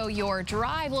metro, your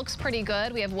drive looks pretty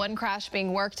good. We have one crash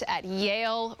being worked at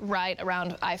Yale right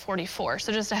around I-44.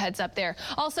 So just a heads up there.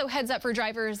 Also heads up for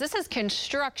drivers. This is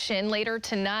construction later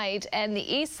tonight and the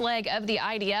east leg of the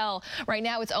IDL. Right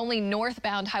now it's only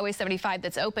northbound Highway 75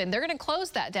 that's open. They're going to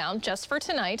close that down just for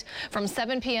tonight from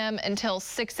 7 p.m. until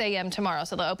 6 a.m. tomorrow.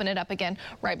 So they'll open it up again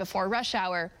right before rush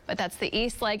hour. But that's the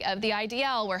east leg of the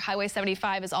IDL where Highway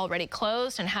 75 is already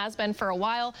closed and has been for a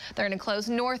while. They're going to close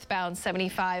northbound 75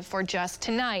 for just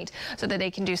tonight so that they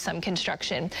can do some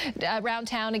construction. Around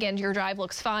town, again, your drive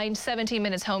looks fine. 17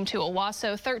 minutes home to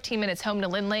Owasso, 13 minutes home to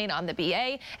Lynn Lane on the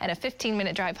BA, and a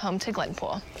 15-minute drive home to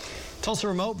Glenpool. Tulsa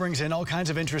Remote brings in all kinds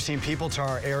of interesting people to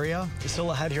our area.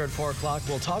 Still ahead here at 4 o'clock,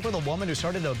 we'll talk with a woman who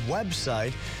started a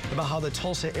website about how the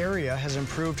Tulsa area has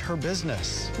improved her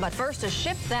business. But first, a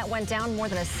ship that went down more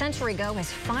than a century ago has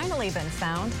finally been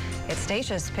found. It's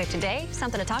Stacia's pick today.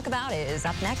 Something to talk about is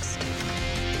up next.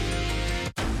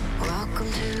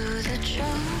 Welcome to the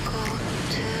jungle,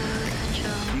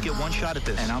 You get one shot at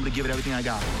this, and I'm gonna give it everything I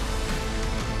got.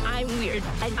 I'm weird,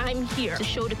 and I'm here to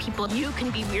show to people you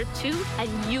can be weird too, and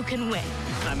you can win.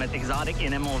 I'm an exotic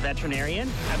animal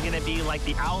veterinarian. I'm gonna be like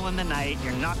the owl in the night.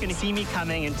 You're not gonna see me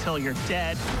coming until you're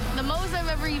dead. The most I've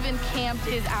ever even camped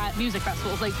is at music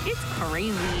festivals. Like, it's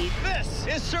crazy. This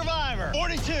is Survivor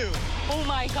 42. Oh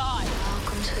my God.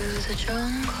 Welcome to the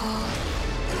jungle.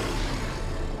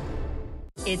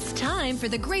 It's time for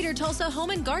the Greater Tulsa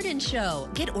Home and Garden Show.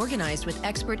 Get organized with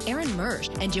expert Aaron Mersch,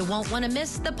 and you won't want to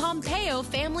miss the Pompeo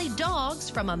family dogs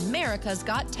from America's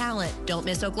Got Talent. Don't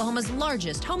miss Oklahoma's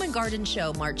largest home and garden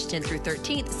show, March 10th through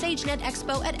 13th, SageNet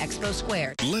Expo at Expo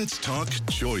Square. Let's talk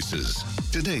choices.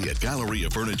 Today at Galleria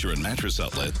Furniture and Mattress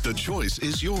Outlet, the choice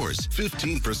is yours.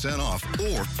 15% off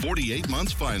or 48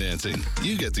 months financing.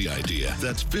 You get the idea.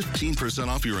 That's 15%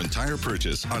 off your entire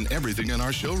purchase on everything in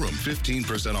our showroom.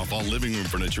 15% off all living room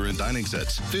furniture and dining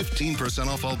sets. 15%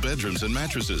 off all bedrooms and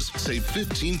mattresses. Save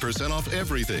 15% off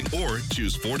everything. Or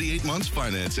choose 48 months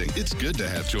financing. It's good to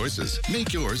have choices.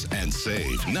 Make yours and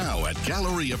save. Now at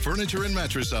Galleria Furniture and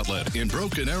Mattress Outlet in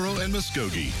Broken Arrow and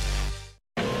Muskogee.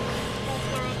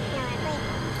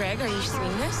 Greg, are you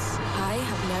seeing this? I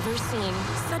have never seen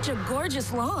such a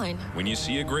gorgeous lawn. When you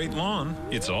see a great lawn,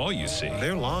 it's all you see.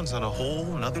 Their lawn's on a whole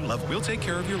nother level. We'll take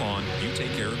care of your lawn. You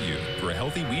take care of you. For a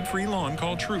healthy, weed-free lawn,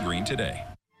 call True Green today.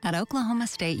 At Oklahoma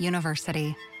State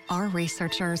University, our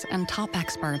researchers and top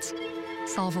experts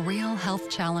solve real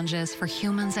health challenges for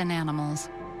humans and animals.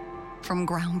 From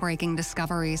groundbreaking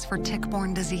discoveries for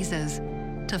tick-borne diseases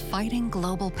to fighting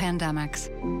global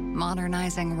pandemics,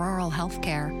 modernizing rural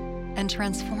healthcare, and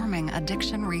transforming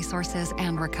addiction resources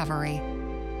and recovery.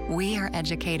 We are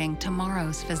educating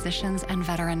tomorrow's physicians and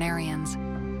veterinarians.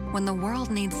 When the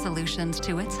world needs solutions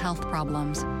to its health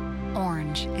problems,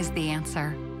 Orange is the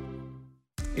answer.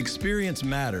 Experience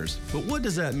matters, but what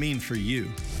does that mean for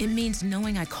you? It means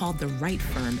knowing I called the right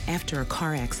firm after a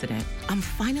car accident. I'm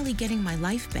finally getting my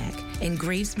life back, and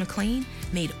Graves McLean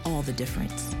made all the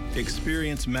difference.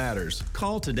 Experience matters.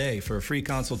 Call today for a free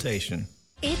consultation.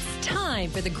 It's time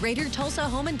for the Greater Tulsa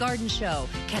Home and Garden Show.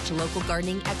 Catch local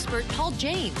gardening expert Paul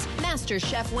James, Master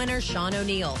Chef winner Sean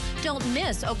O'Neill. Don't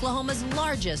miss Oklahoma's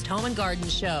largest home and garden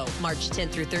show, March 10th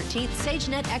through 13th,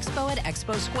 SageNet Expo at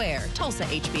Expo Square,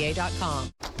 TulsaHBA.com.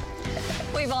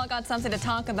 We've all got something to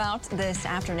talk about this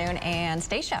afternoon, and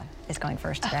Stacia is going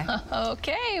first today.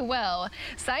 Okay, well,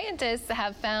 scientists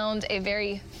have found a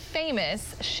very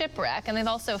famous shipwreck, and they've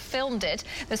also filmed it.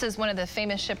 This is one of the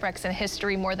famous shipwrecks in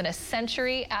history. More than a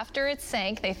century after it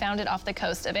sank, they found it off the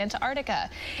coast of Antarctica.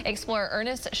 Explorer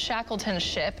Ernest Shackleton's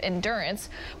ship, Endurance,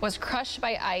 was crushed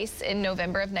by ice in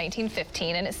November of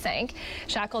 1915, and it sank.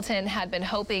 Shackleton had been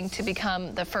hoping to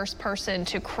become the first person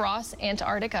to cross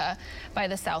Antarctica by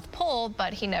the South Pole,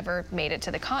 but he never made it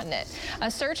to the continent.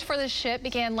 A search for the ship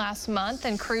began last last month,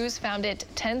 and crews found it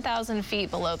 10,000 feet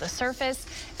below the surface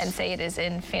and say it is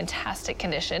in fantastic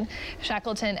condition.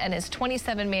 Shackleton and his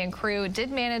 27-man crew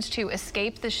did manage to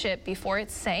escape the ship before it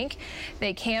sank.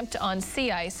 They camped on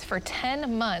sea ice for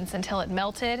 10 months until it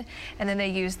melted, and then they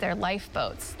used their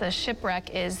lifeboats. The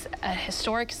shipwreck is a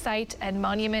historic site and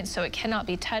monument, so it cannot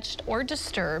be touched or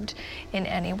disturbed in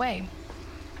any way.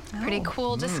 Pretty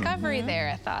cool discovery there,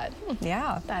 I thought.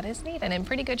 Yeah. That is neat and in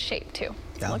pretty good shape, too.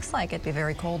 Yeah. Looks like it'd be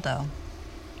very cold, though.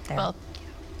 There. Well,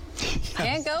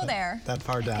 can't go there. That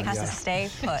far down, He has to stay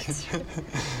put.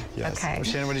 Yes. Okay. Well,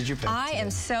 Shannon, what did you pick? I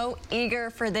am so eager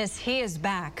for this. He is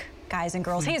back, guys and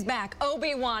girls. He's back.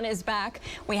 Obi-Wan is back.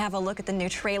 We have a look at the new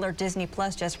trailer Disney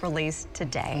Plus just released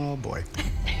today. Oh, boy.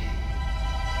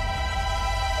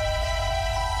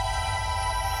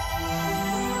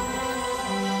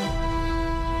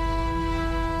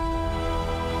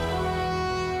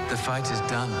 The fight is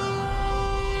done.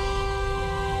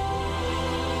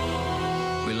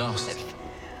 We lost.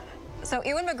 So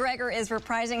Ewan McGregor is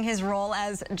reprising his role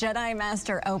as Jedi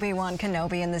Master Obi-Wan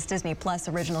Kenobi in this Disney Plus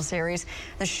original series.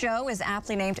 The show is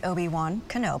aptly named Obi-Wan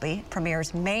Kenobi.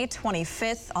 Premieres May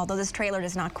 25th, although this trailer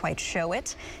does not quite show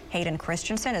it. Hayden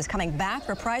Christensen is coming back,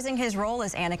 reprising his role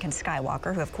as Anakin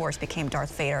Skywalker, who of course became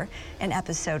Darth Vader in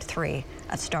Episode 3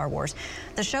 of Star Wars.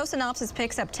 The show synopsis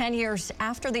picks up 10 years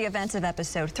after the events of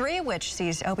Episode 3, which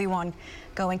sees Obi-Wan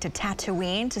going to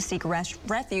Tatooine to seek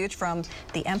refuge from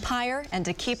the Empire and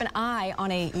to keep an eye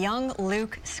on a young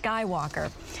Luke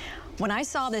Skywalker. When I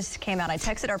saw this came out, I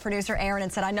texted our producer Aaron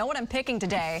and said, I know what I'm picking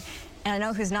today, and I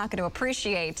know who's not going to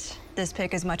appreciate this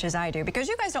pick as much as I do, because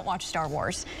you guys don't watch Star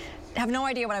Wars. Have no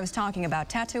idea what I was talking about.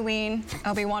 Tatooine,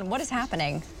 Obi-Wan, what is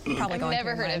happening? Probably I've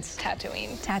never heard of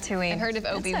Tatooine. Tatooine. I've heard of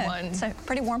Obi-Wan. It's a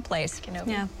pretty warm place. Kenobi.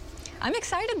 Yeah. I'm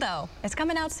excited, though. It's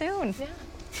coming out soon. Yeah.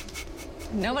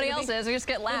 Nobody else is. We just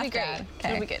get laughed at. Okay.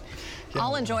 It'll be good. Yeah,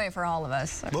 I'll enjoy it for all of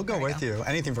us. We'll go with you.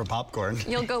 Anything for popcorn.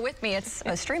 You'll go with me. It's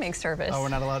a streaming service. Oh, we're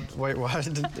not allowed. Wait, what?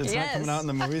 It's not coming out in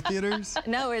the movie theaters?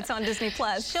 No, it's on Disney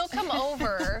Plus. She'll come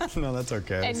over. No, that's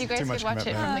okay. And you guys can watch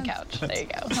it from the couch. There you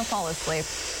go. He'll fall asleep.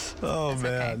 Oh,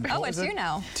 man. Okay. Oh, it's you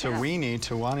now.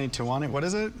 Tawani. What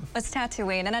is it? It's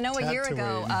Tatooine. And I know a year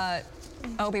ago,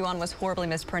 Obi-Wan was horribly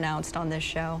mispronounced on this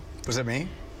show. Was it me?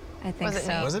 I think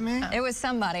so. Was it me? It was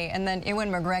somebody, and then Ewan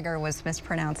McGregor was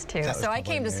mispronounced too. So I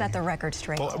came to set the record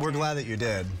straight. Well, we're glad that you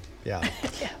did. Yeah.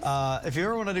 If you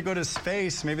ever wanted to go to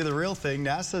space, maybe the real thing,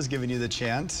 NASA's giving you the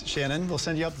chance. Shannon, we'll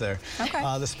send you up there. Okay.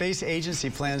 The space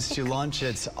agency plans to launch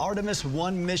its Artemis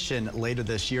 1 mission later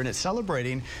this year, and it's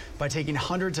celebrating by taking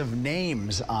hundreds of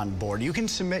names on board. You can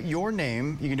submit your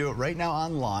name. You can do it right now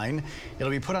online.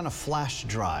 It'll be put on a flash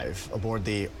drive aboard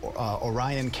the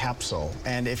Orion capsule.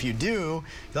 And if you do,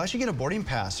 you'll actually get a boarding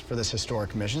pass for this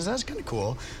historic mission. So that's kind of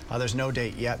cool. There's no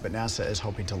date yet, but NASA is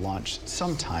hoping to launch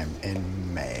sometime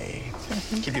in May.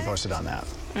 Keep you posted on that.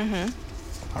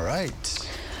 All right.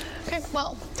 Okay,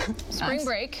 well, spring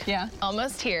break,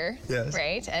 almost here,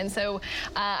 right? And so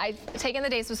I've taken the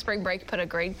days of spring break, put a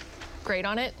grade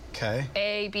on it. Okay.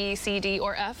 A, B, C, D,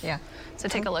 or F. Yeah. So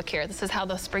take a look here. This is how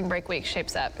the spring break week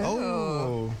shapes up.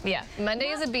 Oh. Yeah, Monday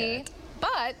is a B,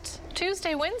 but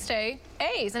Tuesday, Wednesday,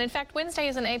 A's. And in fact, Wednesday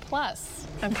is an A+.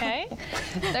 Okay?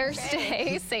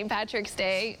 Thursday, St. Patrick's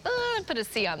Day. I put a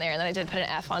C on there, and then I did put an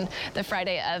F on the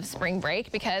Friday of spring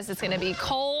break because it's going to be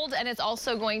cold and it's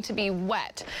also going to be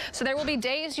wet. So there will be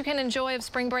days you can enjoy of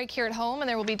spring break here at home, and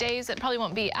there will be days that probably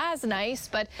won't be as nice,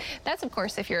 but that's, of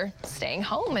course, if you're staying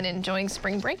home and enjoying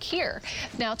spring break here.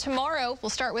 Now, tomorrow, we'll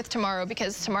start with tomorrow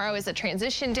because tomorrow is a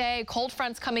transition day. Cold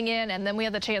front's coming in, and then we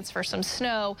have the chance for some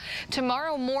snow.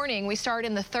 Tomorrow morning, we start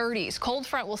in the 30s. Cold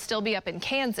front will still be up in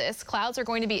Kansas. Clouds are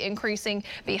going to be increasing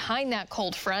behind that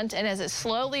cold front, and as it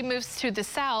slowly moves to the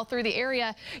south through the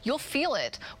area, you'll feel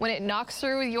it when it knocks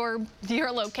through your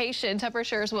location.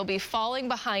 Temperatures will be falling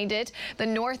behind it. The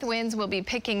north winds will be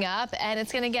picking up, and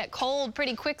it's going to get cold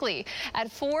pretty quickly. At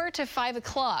 4 to 5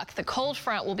 o'clock, the cold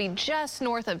front will be just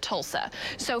north of Tulsa.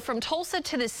 So from Tulsa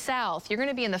to the south, you're going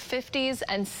to be in the 50s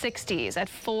and 60s at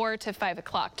 4 to 5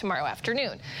 o'clock tomorrow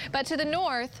afternoon. But to the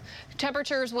north,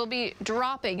 temperatures will be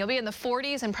dropping. You'll be in the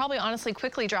 40s and probably honestly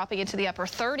quickly dropping into the upper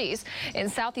 30s in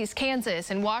southeast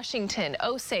Kansas and Washington,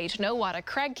 Osage, Nowata,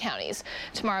 Craig counties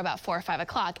tomorrow about 4 or 5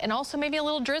 o'clock. And also maybe a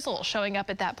little drizzle showing up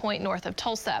at that point north of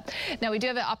Tulsa. Now we do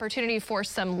have an opportunity for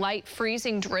some light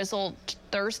freezing drizzle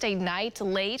Thursday night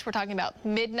late. We're talking about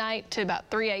midnight to about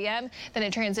 3 a.m. Then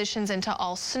it transitions into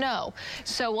all snow.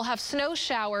 So we'll have snow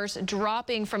showers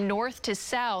dropping from north to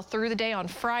south through the day on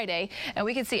Friday, and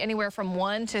we could see anywhere from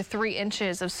 1 to 3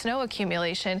 inches of snow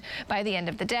accumulation by the end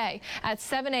of the day. At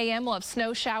 7 a.m. we'll have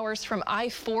snow showers from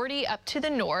I-40 up to the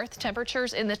north.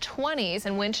 Temperatures in the 20s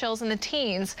and wind chills in the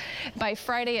teens. By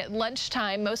Friday at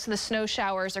lunchtime, most of the snow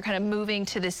showers are kind of moving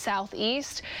to the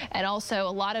southeast, and also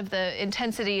a lot of the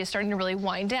intensity is starting to really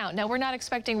wind down. Now, we're not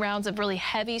expecting rounds of really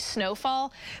heavy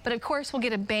snowfall, but of course we'll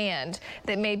get a band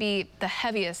that may be the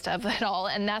heaviest of it all,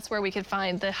 and that's where we could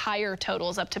find the higher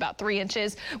totals up to about 3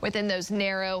 inches within those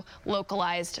narrow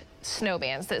localized snow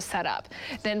bands that set up.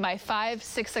 Then by 5,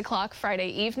 6 o'clock Friday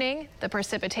evening, the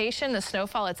precipitation, the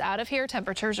snowfall, it's out of here.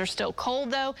 Temperatures are still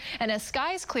cold though, and as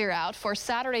skies clear out for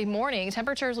Saturday morning,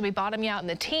 temperatures will be bottoming out in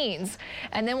the teens,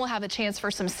 and then we'll have a chance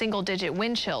for some single-digit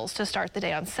wind chills to start the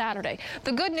day on Saturday.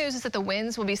 The good news is that the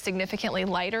winds will be significantly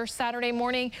lighter Saturday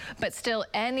morning, but still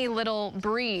any little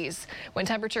breeze when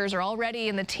temperatures are already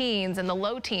in the teens and the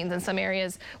low teens in some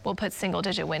areas will put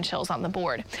single-digit wind chills on the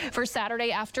board. For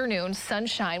Saturday afternoon,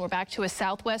 sunshine. We're back to a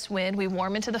southwest wind. We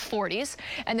warm into the 40s,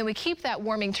 and then we keep that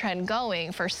warming trend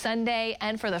going for Sunday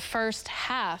and for the first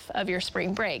half of your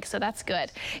spring break, so that's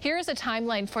good. Here is a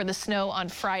timeline for the snow on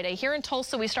Friday. Here in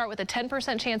Tulsa, we start with a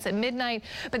 10% chance at midnight,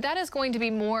 but that is going to be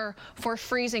more for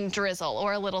freezing drizzle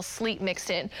or a little sleet mixed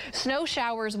in. Snow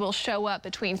showers will show up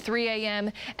between 3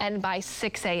 a.m. and by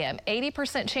 6 a.m.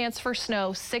 80% chance for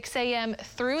snow 6 a.m.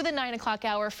 through the 9 o'clock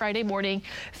hour Friday morning.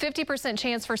 50%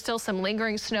 chance for still some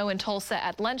lingering snow in Tulsa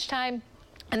at lunchtime,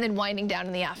 and then winding down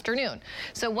in the afternoon.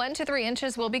 So 1 to 3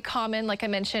 inches will be common. Like I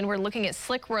mentioned, we're looking at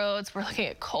slick roads. We're looking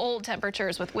at cold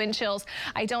temperatures with wind chills.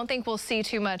 I don't think we'll see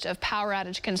too much of power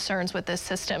outage concerns with this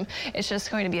system. It's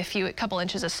just going to be a couple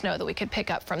inches of snow that we could pick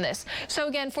up from this. So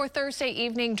again, for Thursday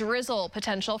evening, drizzle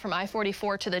potential from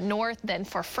I-44 to the north. Then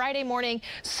for Friday morning,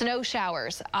 snow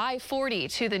showers. I-40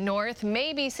 to the north,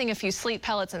 maybe seeing a few sleet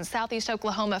pellets in southeast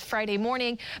Oklahoma Friday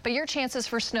morning, but your chances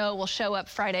for snow will show up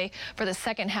Friday for the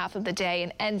second half of the day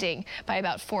and ending by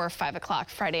about 4 or 5 o'clock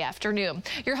Friday afternoon.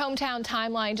 Your hometown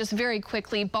timeline, just very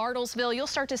quickly, Bartlesville, you'll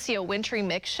start to see a wintry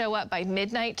mix show up by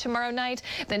midnight tomorrow night,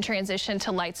 then transition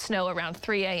to light snow around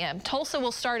 3 a.m. Tulsa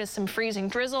will start as some freezing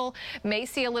drizzle, may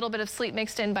see a little bit of sleet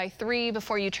mixed in by 3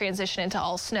 before you transition into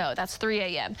all snow. That's 3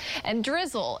 a.m. And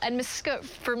drizzle and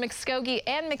for Muskogee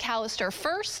and McAllister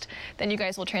first, then you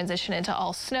guys will transition into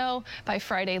all snow by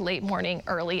Friday late morning,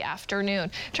 early afternoon.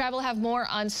 Travel will have more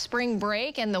on spring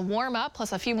break and the warm up,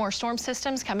 plus a few more storm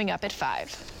systems coming up at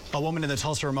 5. A woman in the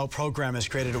Tulsa Remote program has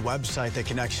created a website that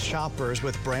connects shoppers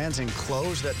with brands and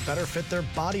clothes that better fit their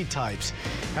body types.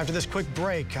 After this quick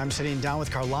break, I'm sitting down with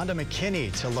Carlonda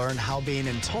McKinney to learn how being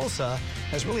in Tulsa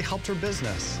has really helped her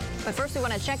business. But first, we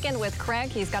want to check in with Craig.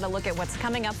 He's got a look at what's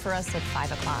coming up for us at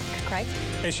 5 o'clock. Craig?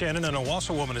 Hey, Shannon, an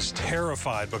Owasso woman is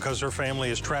terrified because her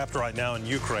family is trapped right now in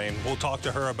Ukraine. We'll talk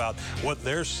to her about what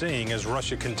they're seeing as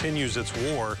Russia continues its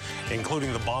war,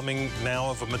 including the bombing now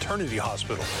of a maternity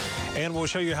hospital. And we'll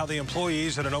show you how the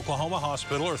employees at an Oklahoma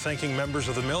hospital are thanking members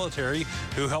of the military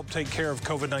who helped take care of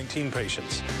COVID-19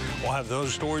 patients. We'll have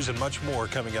those stories and much more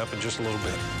coming up in just a little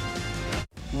bit.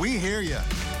 We hear you.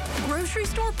 Grocery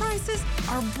store prices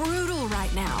are brutal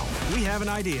right now. We have an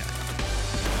idea.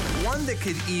 One that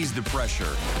could ease the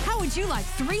pressure. How would you like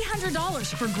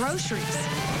 $300 for groceries?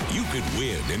 You could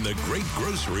win in the Great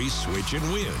Grocery Switch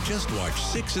and Win. Just watch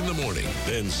 6 in the morning,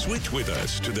 then switch with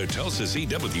us to the Tulsa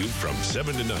CW from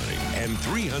 7 to 9, and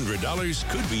 $300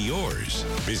 could be yours.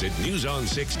 Visit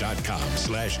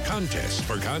newson6.com/contest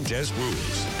for contest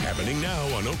rules. Happening now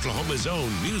on Oklahoma's own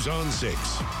News on 6.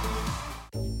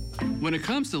 When it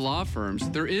comes to law firms,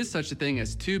 there is such a thing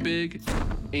as too big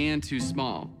and too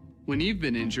small. When you've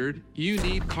been injured, you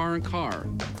need Carr & Carr,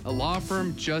 a law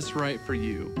firm just right for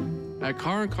you. At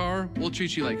Carr & Carr, we'll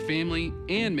treat you like family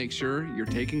and make sure you're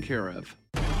taken care of.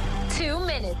 2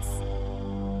 minutes.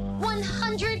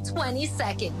 120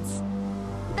 seconds.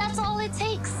 That's all it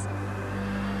takes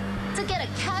to get a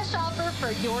cash offer for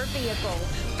your vehicle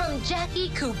from Jackie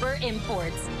Cooper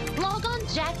Imports. Log on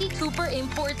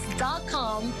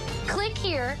JackieCooperImports.com, click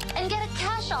here, and get a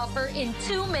cash offer in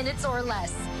 2 minutes or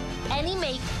less. Any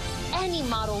make, any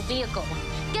model vehicle.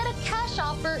 Get a cash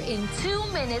offer in 2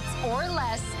 minutes or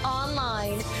less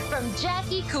online from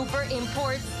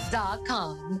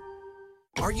JackieCooperImports.com.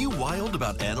 Are you wild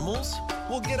about animals?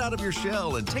 Well, get out of your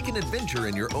shell and take an adventure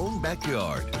in your own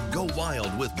backyard. Go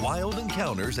wild with Wild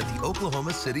Encounters at the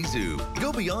Oklahoma City Zoo.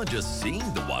 Go beyond just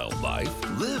seeing the wildlife.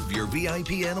 Live your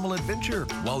VIP animal adventure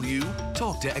while you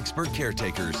talk to expert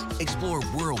caretakers, explore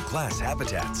world-class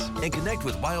habitats, and connect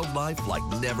with wildlife like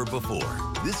never before.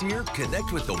 This year,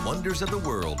 connect with the wonders of the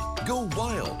world. Go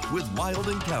wild with Wild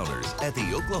Encounters at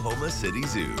the Oklahoma City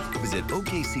Zoo. Visit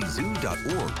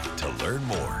okczoo.org to learn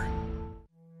more.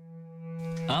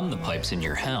 I'm the pipes in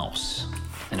your house,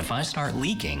 and if I start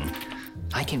leaking,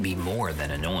 I can be more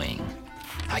than annoying.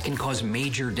 I can cause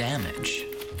major damage,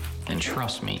 and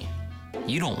trust me,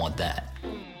 you don't want that.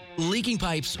 Leaking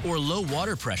pipes or low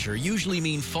water pressure usually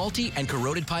mean faulty and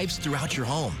corroded pipes throughout your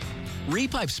home.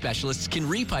 Repipe specialists can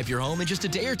repipe your home in just a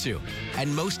day or two,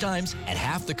 and most times at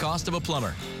half the cost of a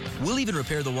plumber. We'll even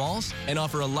repair the walls and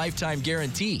offer a lifetime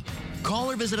guarantee. Call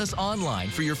or visit us online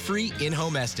for your free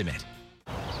in-home estimate.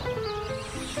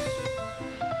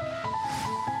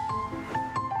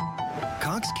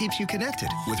 Cox keeps you connected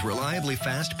with reliably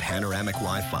fast panoramic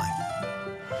Wi-Fi,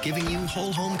 giving you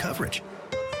whole home coverage.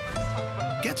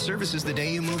 Get services the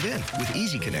day you move in with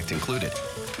Easy Connect included,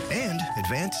 and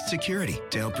advanced security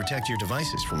to help protect your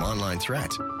devices from online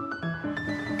threats.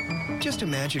 Just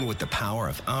imagine what the power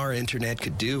of our internet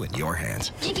could do in your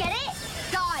hands. Did you get it?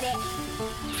 Got it.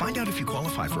 Find out if you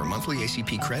qualify for a monthly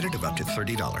ACP credit of up to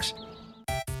 $30.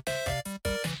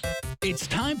 It's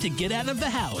time to get out of the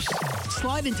house.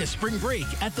 Slide into spring break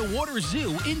at the Water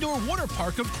Zoo Indoor Water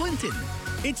Park of Clinton.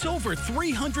 It's over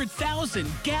 300,000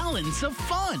 gallons of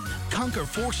fun. Conquer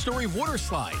 4-story water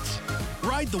slides.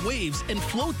 Ride the waves and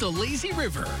float the lazy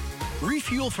river.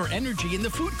 Refuel for energy in the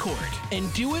food court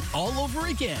and do it all over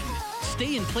again.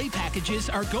 Stay and play packages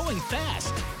are going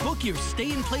fast. Book your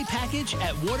stay and play package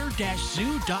at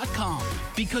water-zoo.com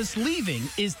because leaving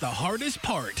is the hardest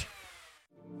part.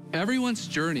 Everyone's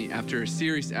journey after a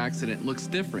serious accident looks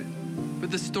different,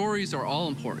 but the stories are all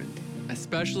important,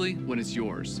 especially when it's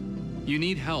yours. You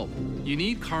need help. You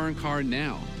need Car & Car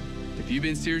now. If you've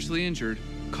been seriously injured,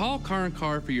 call Car &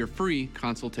 Car for your free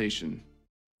consultation.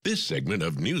 This segment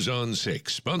of News on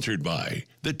 6, sponsored by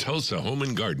the Tulsa Home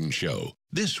and Garden Show.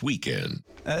 This weekend.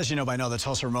 As you know by now, the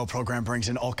Tulsa Remote program brings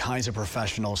in all kinds of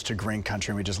professionals to green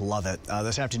country, and we just love it.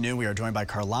 This afternoon, we are joined by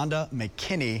Carlonda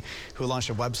McKinney, who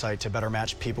launched a website to better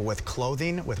match people with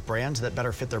clothing with brands that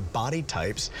better fit their body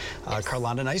types. Yes.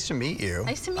 Carlonda, nice to meet you.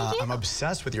 Nice to meet you. I'm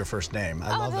obsessed with your first name.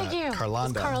 I love thank that. You. Carlonda.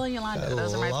 It's Carla and Yolanda.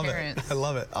 Those are my parents. I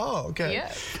love it. Oh, okay.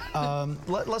 Yeah.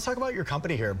 Let's talk about your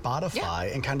company here,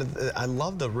 Bodify, and kind of, I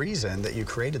love the reason that you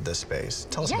created this space.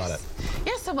 Tell us about it.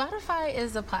 Yes, so Bodify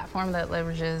is a platform that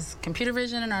leverages computer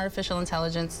vision and artificial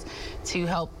intelligence to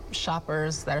help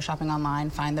shoppers that are shopping online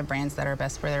find the brands that are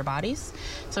best for their bodies.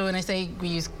 So when I say we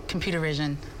use computer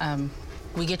vision,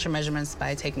 we get your measurements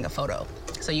by taking a photo.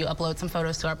 So you upload some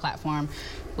photos to our platform.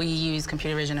 We use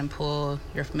computer vision and pull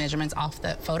your measurements off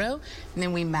that photo, and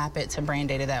then we map it to brand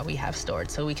data that we have stored.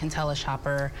 So we can tell a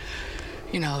shopper,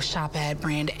 you know, shop at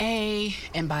brand A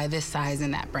and buy this size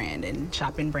in that brand, and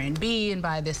shop in brand B and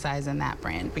buy this size in that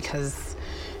brand, because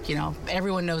you know,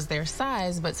 everyone knows their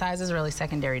size, but size is really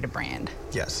secondary to brand.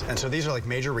 Yes, and so these are like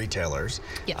major retailers.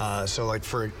 Yes. So like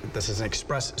this is an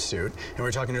Express suit, and we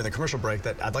were talking during the commercial break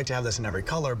that I'd like to have this in every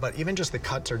color, but even just the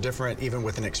cuts are different, even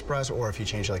with an Express, or if you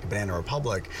change like a Banana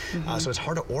Republic. So it's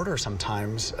hard to order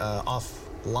sometimes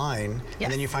offline,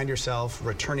 and then you find yourself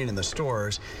returning in the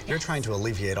stores. You're trying to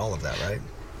alleviate all of that, right?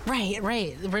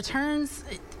 Right. Returns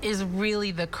is really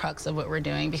the crux of what we're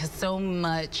doing, because so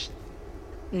much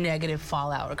negative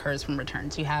fallout occurs from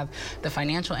returns. You have the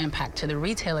financial impact to the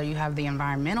retailer, you have the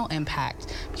environmental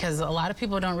impact, because a lot of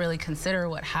people don't really consider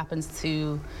what happens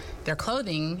to their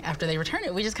clothing after they return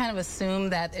it. We just kind of assume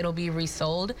that it'll be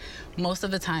resold. Most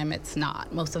of the time it's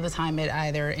not. Most of the time it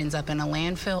either ends up in a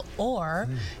landfill, or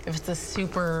if it's a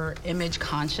super image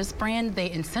conscious brand, they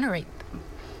incinerate them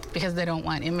because they don't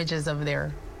want images of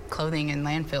their clothing in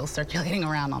landfills circulating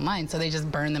around online, so they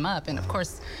just burn them up. And of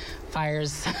course,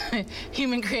 fires,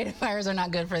 human created fires are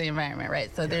not good for the environment,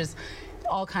 right? So there's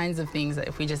all kinds of things that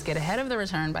if we just get ahead of the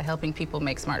return by helping people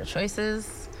make smarter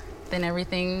choices, then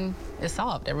everything is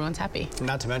solved. Everyone's happy.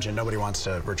 Not to mention, nobody wants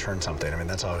to return something. I mean,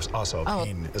 that's also a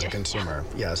pain as a consumer.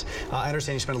 Yes. I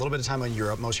understand you spent a little bit of time in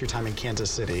Europe, most of your time in Kansas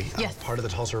City. Yes. Part of the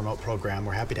Tulsa Remote program.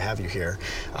 We're happy to have you here.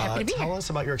 Happy to be Tell here. us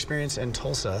about your experience in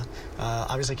Tulsa.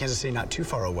 Obviously, Kansas City not too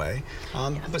far away,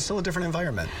 but still a different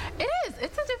environment. It is.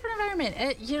 It's a different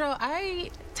environment. You know,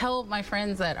 I tell my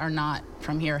friends that are not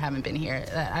from here, haven't been here,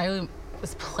 that I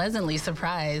was pleasantly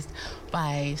surprised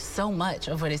by so much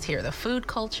of what is here. The food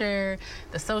culture,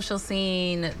 the social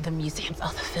scene, the museums.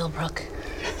 Oh, the Philbrook.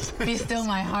 Be still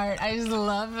my heart. I just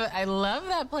love it. I love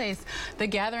that place. The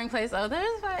gathering place. Oh,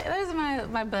 there's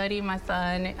my buddy, my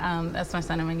son. That's my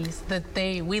son and my niece.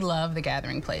 We love the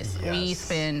gathering place. Yes. We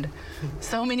spend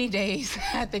so many days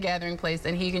at the gathering place,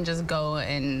 and he can just go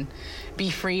and be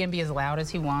free and be as loud as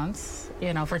he wants.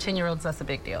 You know, for 10-year-olds, that's a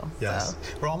big deal. Yes. So.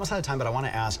 We're almost out of time, but I want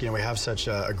to ask, you know, we have such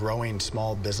a growing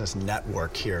small business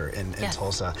network here in yes.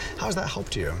 Tulsa. How has that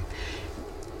helped you?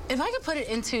 If I could put it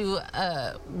into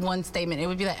one statement, it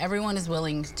would be that everyone is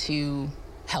willing to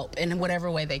help in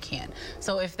whatever way they can.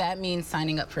 So if that means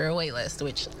signing up for a wait list,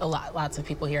 which lots of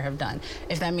people here have done,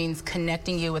 if that means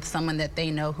connecting you with someone that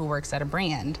they know who works at a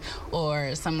brand,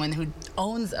 or someone who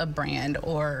owns a brand,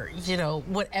 or, you know,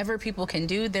 whatever people can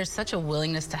do, there's such a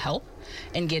willingness to help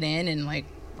and get in, and like,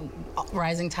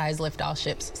 rising tides lift all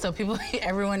ships. So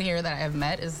everyone here that I have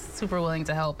met is super willing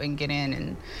to help and get in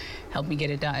and help me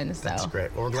get it done. So. That's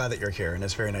great. Well, we're glad that you're here, and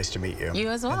it's very nice to meet you. You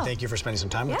as well. And thank you for spending some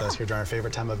time with us here during our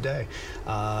favorite time of day.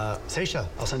 Seisha,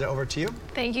 I'll send it over to you.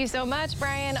 Thank you so much,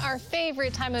 Brian. Our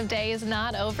favorite time of day is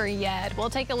not over yet.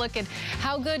 We'll take a look at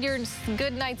how good your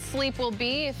good night's sleep will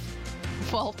be.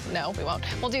 Well, no, we won't.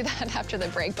 We'll do that after the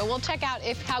break, but we'll check out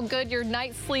how good your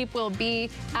night's sleep will be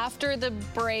after the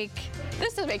break.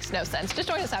 This makes no sense. Just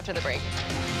join us after the break.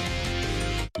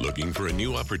 Looking for a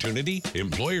new opportunity?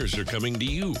 Employers are coming to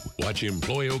you. Watch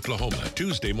Employ Oklahoma,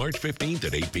 Tuesday, March 15th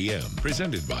at 8 p.m.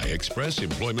 Presented by Express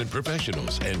Employment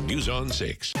Professionals and News on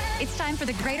 6. It's time for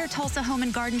the Greater Tulsa Home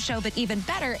and Garden Show, but even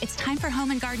better, it's time for home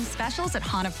and garden specials at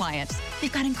Hahn Appliance.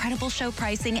 We've got incredible show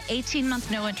pricing, 18-month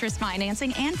no-interest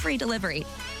financing, and free delivery.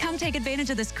 Come take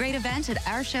advantage of this great event at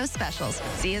our show specials.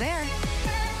 See you there.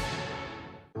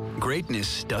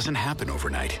 Greatness doesn't happen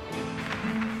overnight.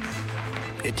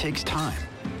 It takes time,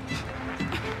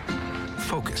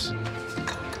 focus,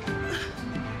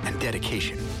 and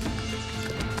dedication.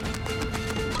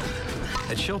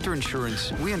 At Shelter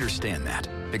Insurance, we understand that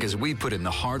because we put in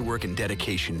the hard work and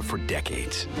dedication for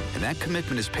decades. And that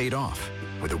commitment is paid off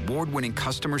with award-winning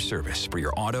customer service for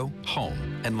your auto,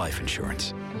 home, and life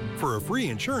insurance. For a free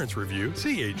insurance review,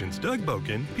 see agents Doug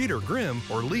Boken, Peter Grimm,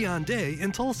 or Leon Day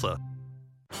in Tulsa.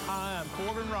 Hi, I'm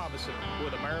Corbin Robinson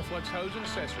with Ameriflex Hose and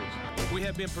Accessories. We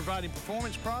have been providing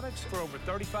performance products for over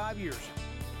 35 years.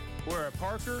 We're a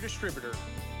Parker distributor.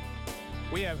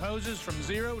 We have hoses from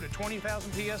 0 to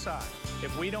 20,000 PSI.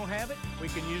 If we don't have it, we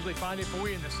can usually find it for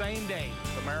you in the same day.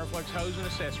 Ameriflex Hose and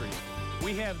Accessories.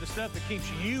 We have the stuff that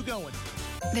keeps you going.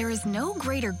 There is no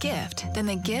greater gift than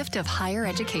the gift of higher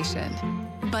education.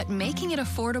 But making it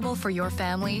affordable for your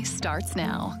family starts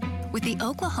now. With the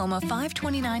Oklahoma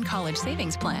 529 College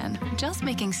Savings Plan, just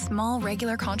making small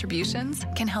regular contributions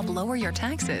can help lower your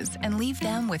taxes and leave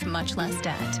them with much less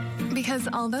debt. Because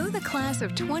although the class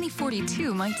of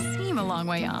 2042 might seem a long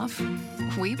way off,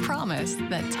 we promise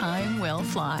that time will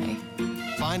fly.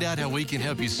 Find out how we can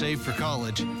help you save for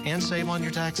college and save on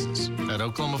your taxes at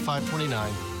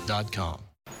oklahoma529.com.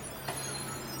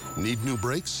 Need new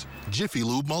brakes? Jiffy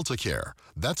Lube Multicare.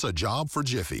 That's a job for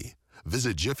Jiffy.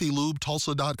 Visit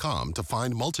JiffyLubeTulsa.com to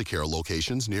find Multicare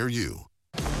locations near you.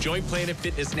 Join Planet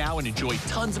Fitness now and enjoy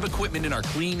tons of equipment in our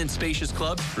clean and spacious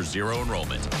clubs for zero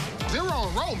enrollment. Zero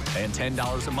enrollment? And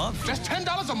 $10 a month. Just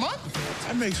 $10 a month?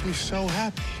 That makes me so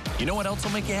happy. You know what else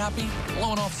will make you happy?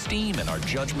 Blowing off steam in our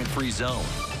judgment-free zone.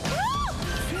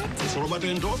 It's all about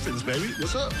the endorphins, baby.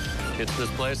 What's up? It's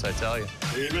this place, I tell you.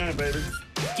 Amen, baby.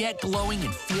 Get glowing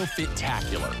and feel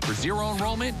fit-tacular. For zero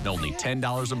enrollment and only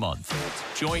 $10 a month.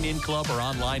 Join in club or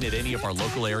online at any of our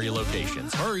local area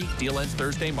locations. Hurry, deal ends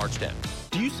Thursday, March 10th.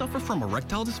 Do you suffer from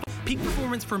erectile dysfunction? Peak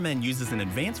Performance for Men uses an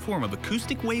advanced form of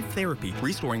acoustic wave therapy,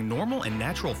 restoring normal and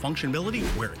natural functionality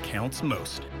where it counts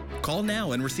most. Call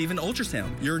now and receive an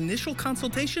ultrasound. Your initial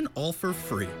consultation all for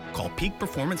free. Call Peak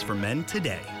Performance for Men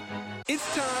today. It's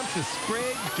time to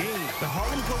spread game. The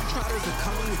Harlem Globetrotters are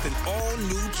coming with an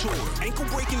all-new tour.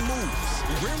 Ankle-breaking moves,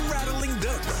 rim-rattling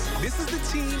dunks. This is the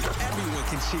team everyone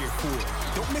can cheer for.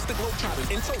 Don't miss the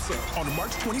Globetrotters in Tulsa on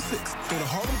March 26th. Go to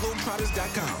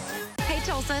harlemglobetrotters.com. Hey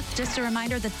Tulsa, just a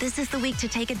reminder that this is the week to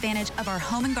take advantage of our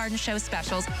Home and Garden Show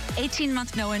specials,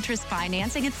 18-month no-interest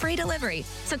financing and free delivery.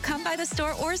 So come by the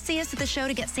store or see us at the show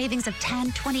to get savings of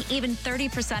 10, 20, even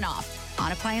 30% off.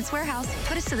 On Appliance Warehouse,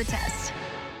 put us to the test.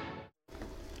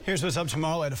 Here's what's up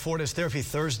tomorrow at Fortis Therapy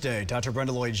Thursday. Dr.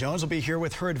 Brenda Lloyd-Jones will be here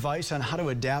with her advice on how to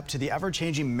adapt to the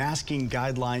ever-changing masking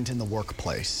guidelines in the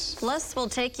workplace. Plus, we'll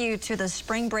take you to the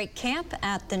spring break camp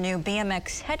at the new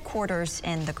BMX headquarters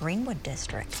in the Greenwood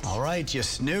District. All right, you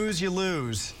snooze, you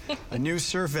lose. A new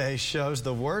survey shows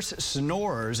the worst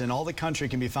snorers in all the country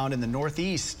can be found in the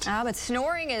Northeast. But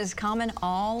snoring is common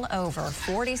all over.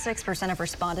 46% of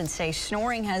respondents say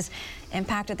snoring has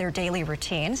impacted their daily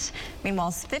routines.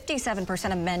 Meanwhile,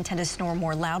 57% of men tend to snore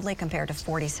more loudly compared to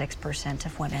 46%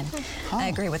 of women. I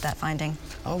agree with that finding.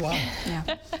 Oh, wow.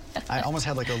 Yeah. I almost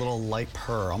had like a little light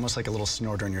purr, almost like a little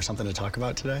snore during your something to talk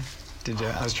about today. Did you?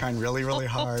 I was trying really, really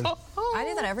hard. I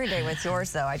do that every day with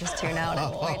yours, though. I just tune out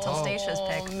and wait till Stacia's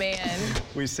pick. Oh, man.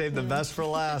 We saved the best for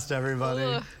last, everybody.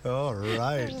 Ugh. All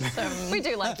right. We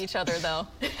do like each other, though.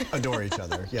 Adore each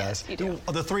other, yes. You do.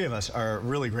 The three of us are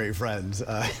really great friends,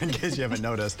 in case you haven't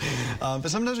noticed. But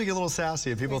sometimes we get a little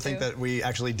sassy and people think that we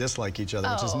actually dislike each other,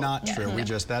 which is not true. No. We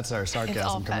just, that's our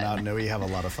sarcasm coming out, and we have a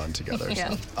lot of fun together.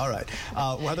 Yeah. So. All right.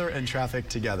 Weather and traffic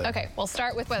together. Okay, we'll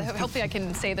start with weather. Hopefully I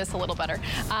can say this a little better.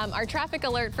 Our traffic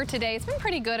alert for today, it's been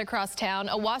pretty good across town.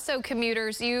 Owasso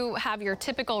commuters, you have your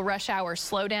typical rush hour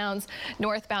slowdowns.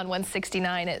 Northbound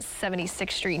 169 at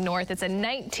 76th Street North. It's a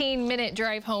 19-minute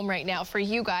drive home right now for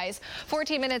you guys.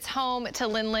 14 minutes home to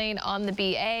Lynn Lane on the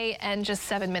BA and just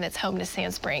 7 minutes home to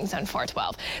Sand Springs on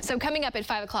 412. So coming up at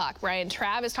 5 o'clock, Brian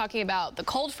Trav is talking about the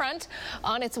cold front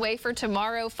on its way for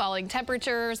tomorrow, falling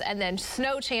temperatures and then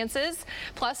snow chances.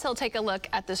 Plus, he'll take a look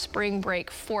at the spring break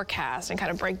forecast and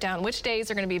kind of break down which days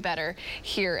are going to be better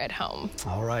here at home.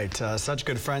 All right. Such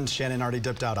good friends. Shannon already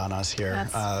dipped out on us here.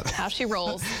 That's how she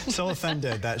rolls. So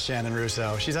offended, that Shannon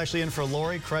Russo. She's actually in for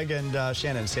Lori, Craig, and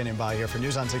Shannon standing by here for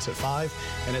News on 6 at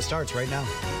 5, and it starts right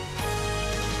now.